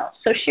somebody else.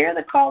 So share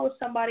the call with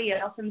somebody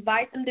else.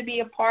 Invite them to be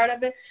a part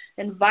of it.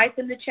 Invite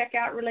them to check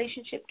out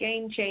Relationship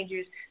Game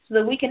Changers so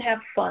that we can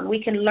have fun.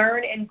 We can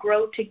learn and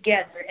grow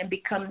together and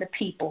become the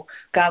people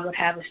God would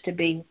have us to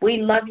be.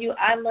 We love you.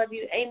 I love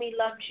you. Amy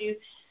loves you.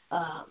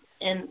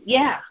 And,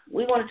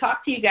 we want to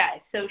talk to you guys.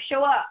 So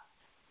show up.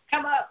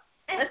 Come up.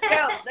 Let's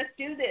go. Let's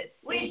do this.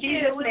 We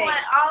do. We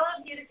want all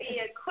of you to be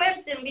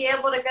equipped and be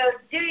able to go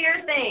do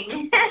your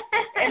thing.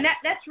 And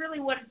that's really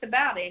what it's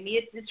about,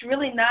 Amy. It's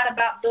really not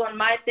about doing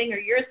my thing or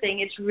your thing.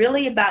 It's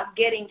really about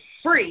getting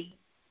free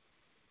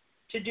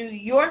to do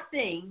your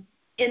thing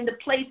in the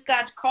place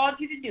God's called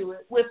you to do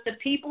it, with the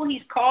people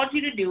He's called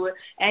you to do it,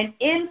 and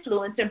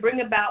influence and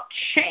bring about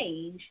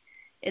change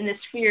in the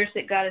spheres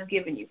that God has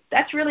given you.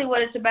 That's really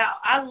what it's about.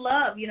 I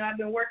love, I've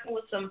been working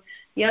with some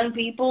young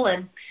people,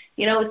 and,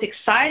 it's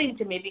exciting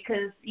to me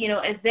because,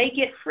 as they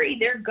get free,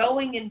 they're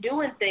going and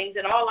doing things,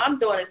 and all I'm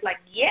doing is like,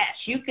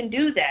 yes, you can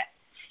do that.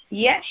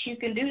 Yes, you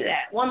can do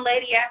that. One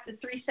lady, after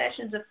 3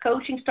 sessions of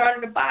coaching,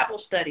 started a Bible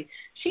study.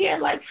 She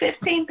had like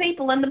 15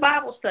 people in the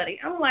Bible study.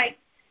 I'm like,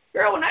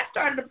 girl, when I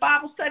started a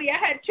Bible study, I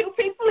had 2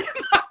 people in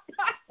my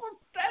Bible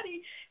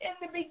study in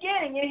the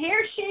beginning, and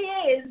here she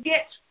is,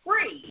 gets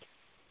free.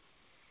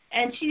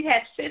 And she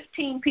had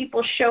 15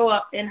 people show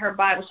up in her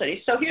Bible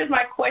study. So here's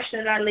my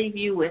question that I leave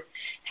you with.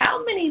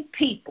 How many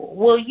people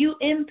will you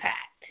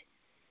impact?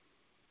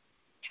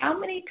 How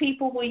many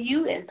people will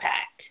you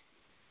impact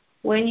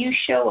when you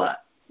show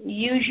up,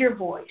 use your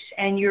voice,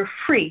 and you're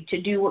free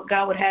to do what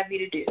God would have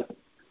you to do?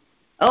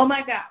 Oh, my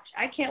gosh,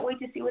 I can't wait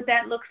to see what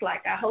that looks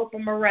like. I hope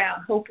I'm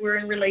around. Hope we're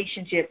in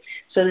relationship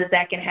so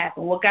that can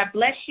happen. Well, God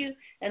bless you,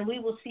 and we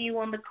will see you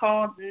on the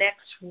call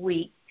next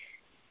week.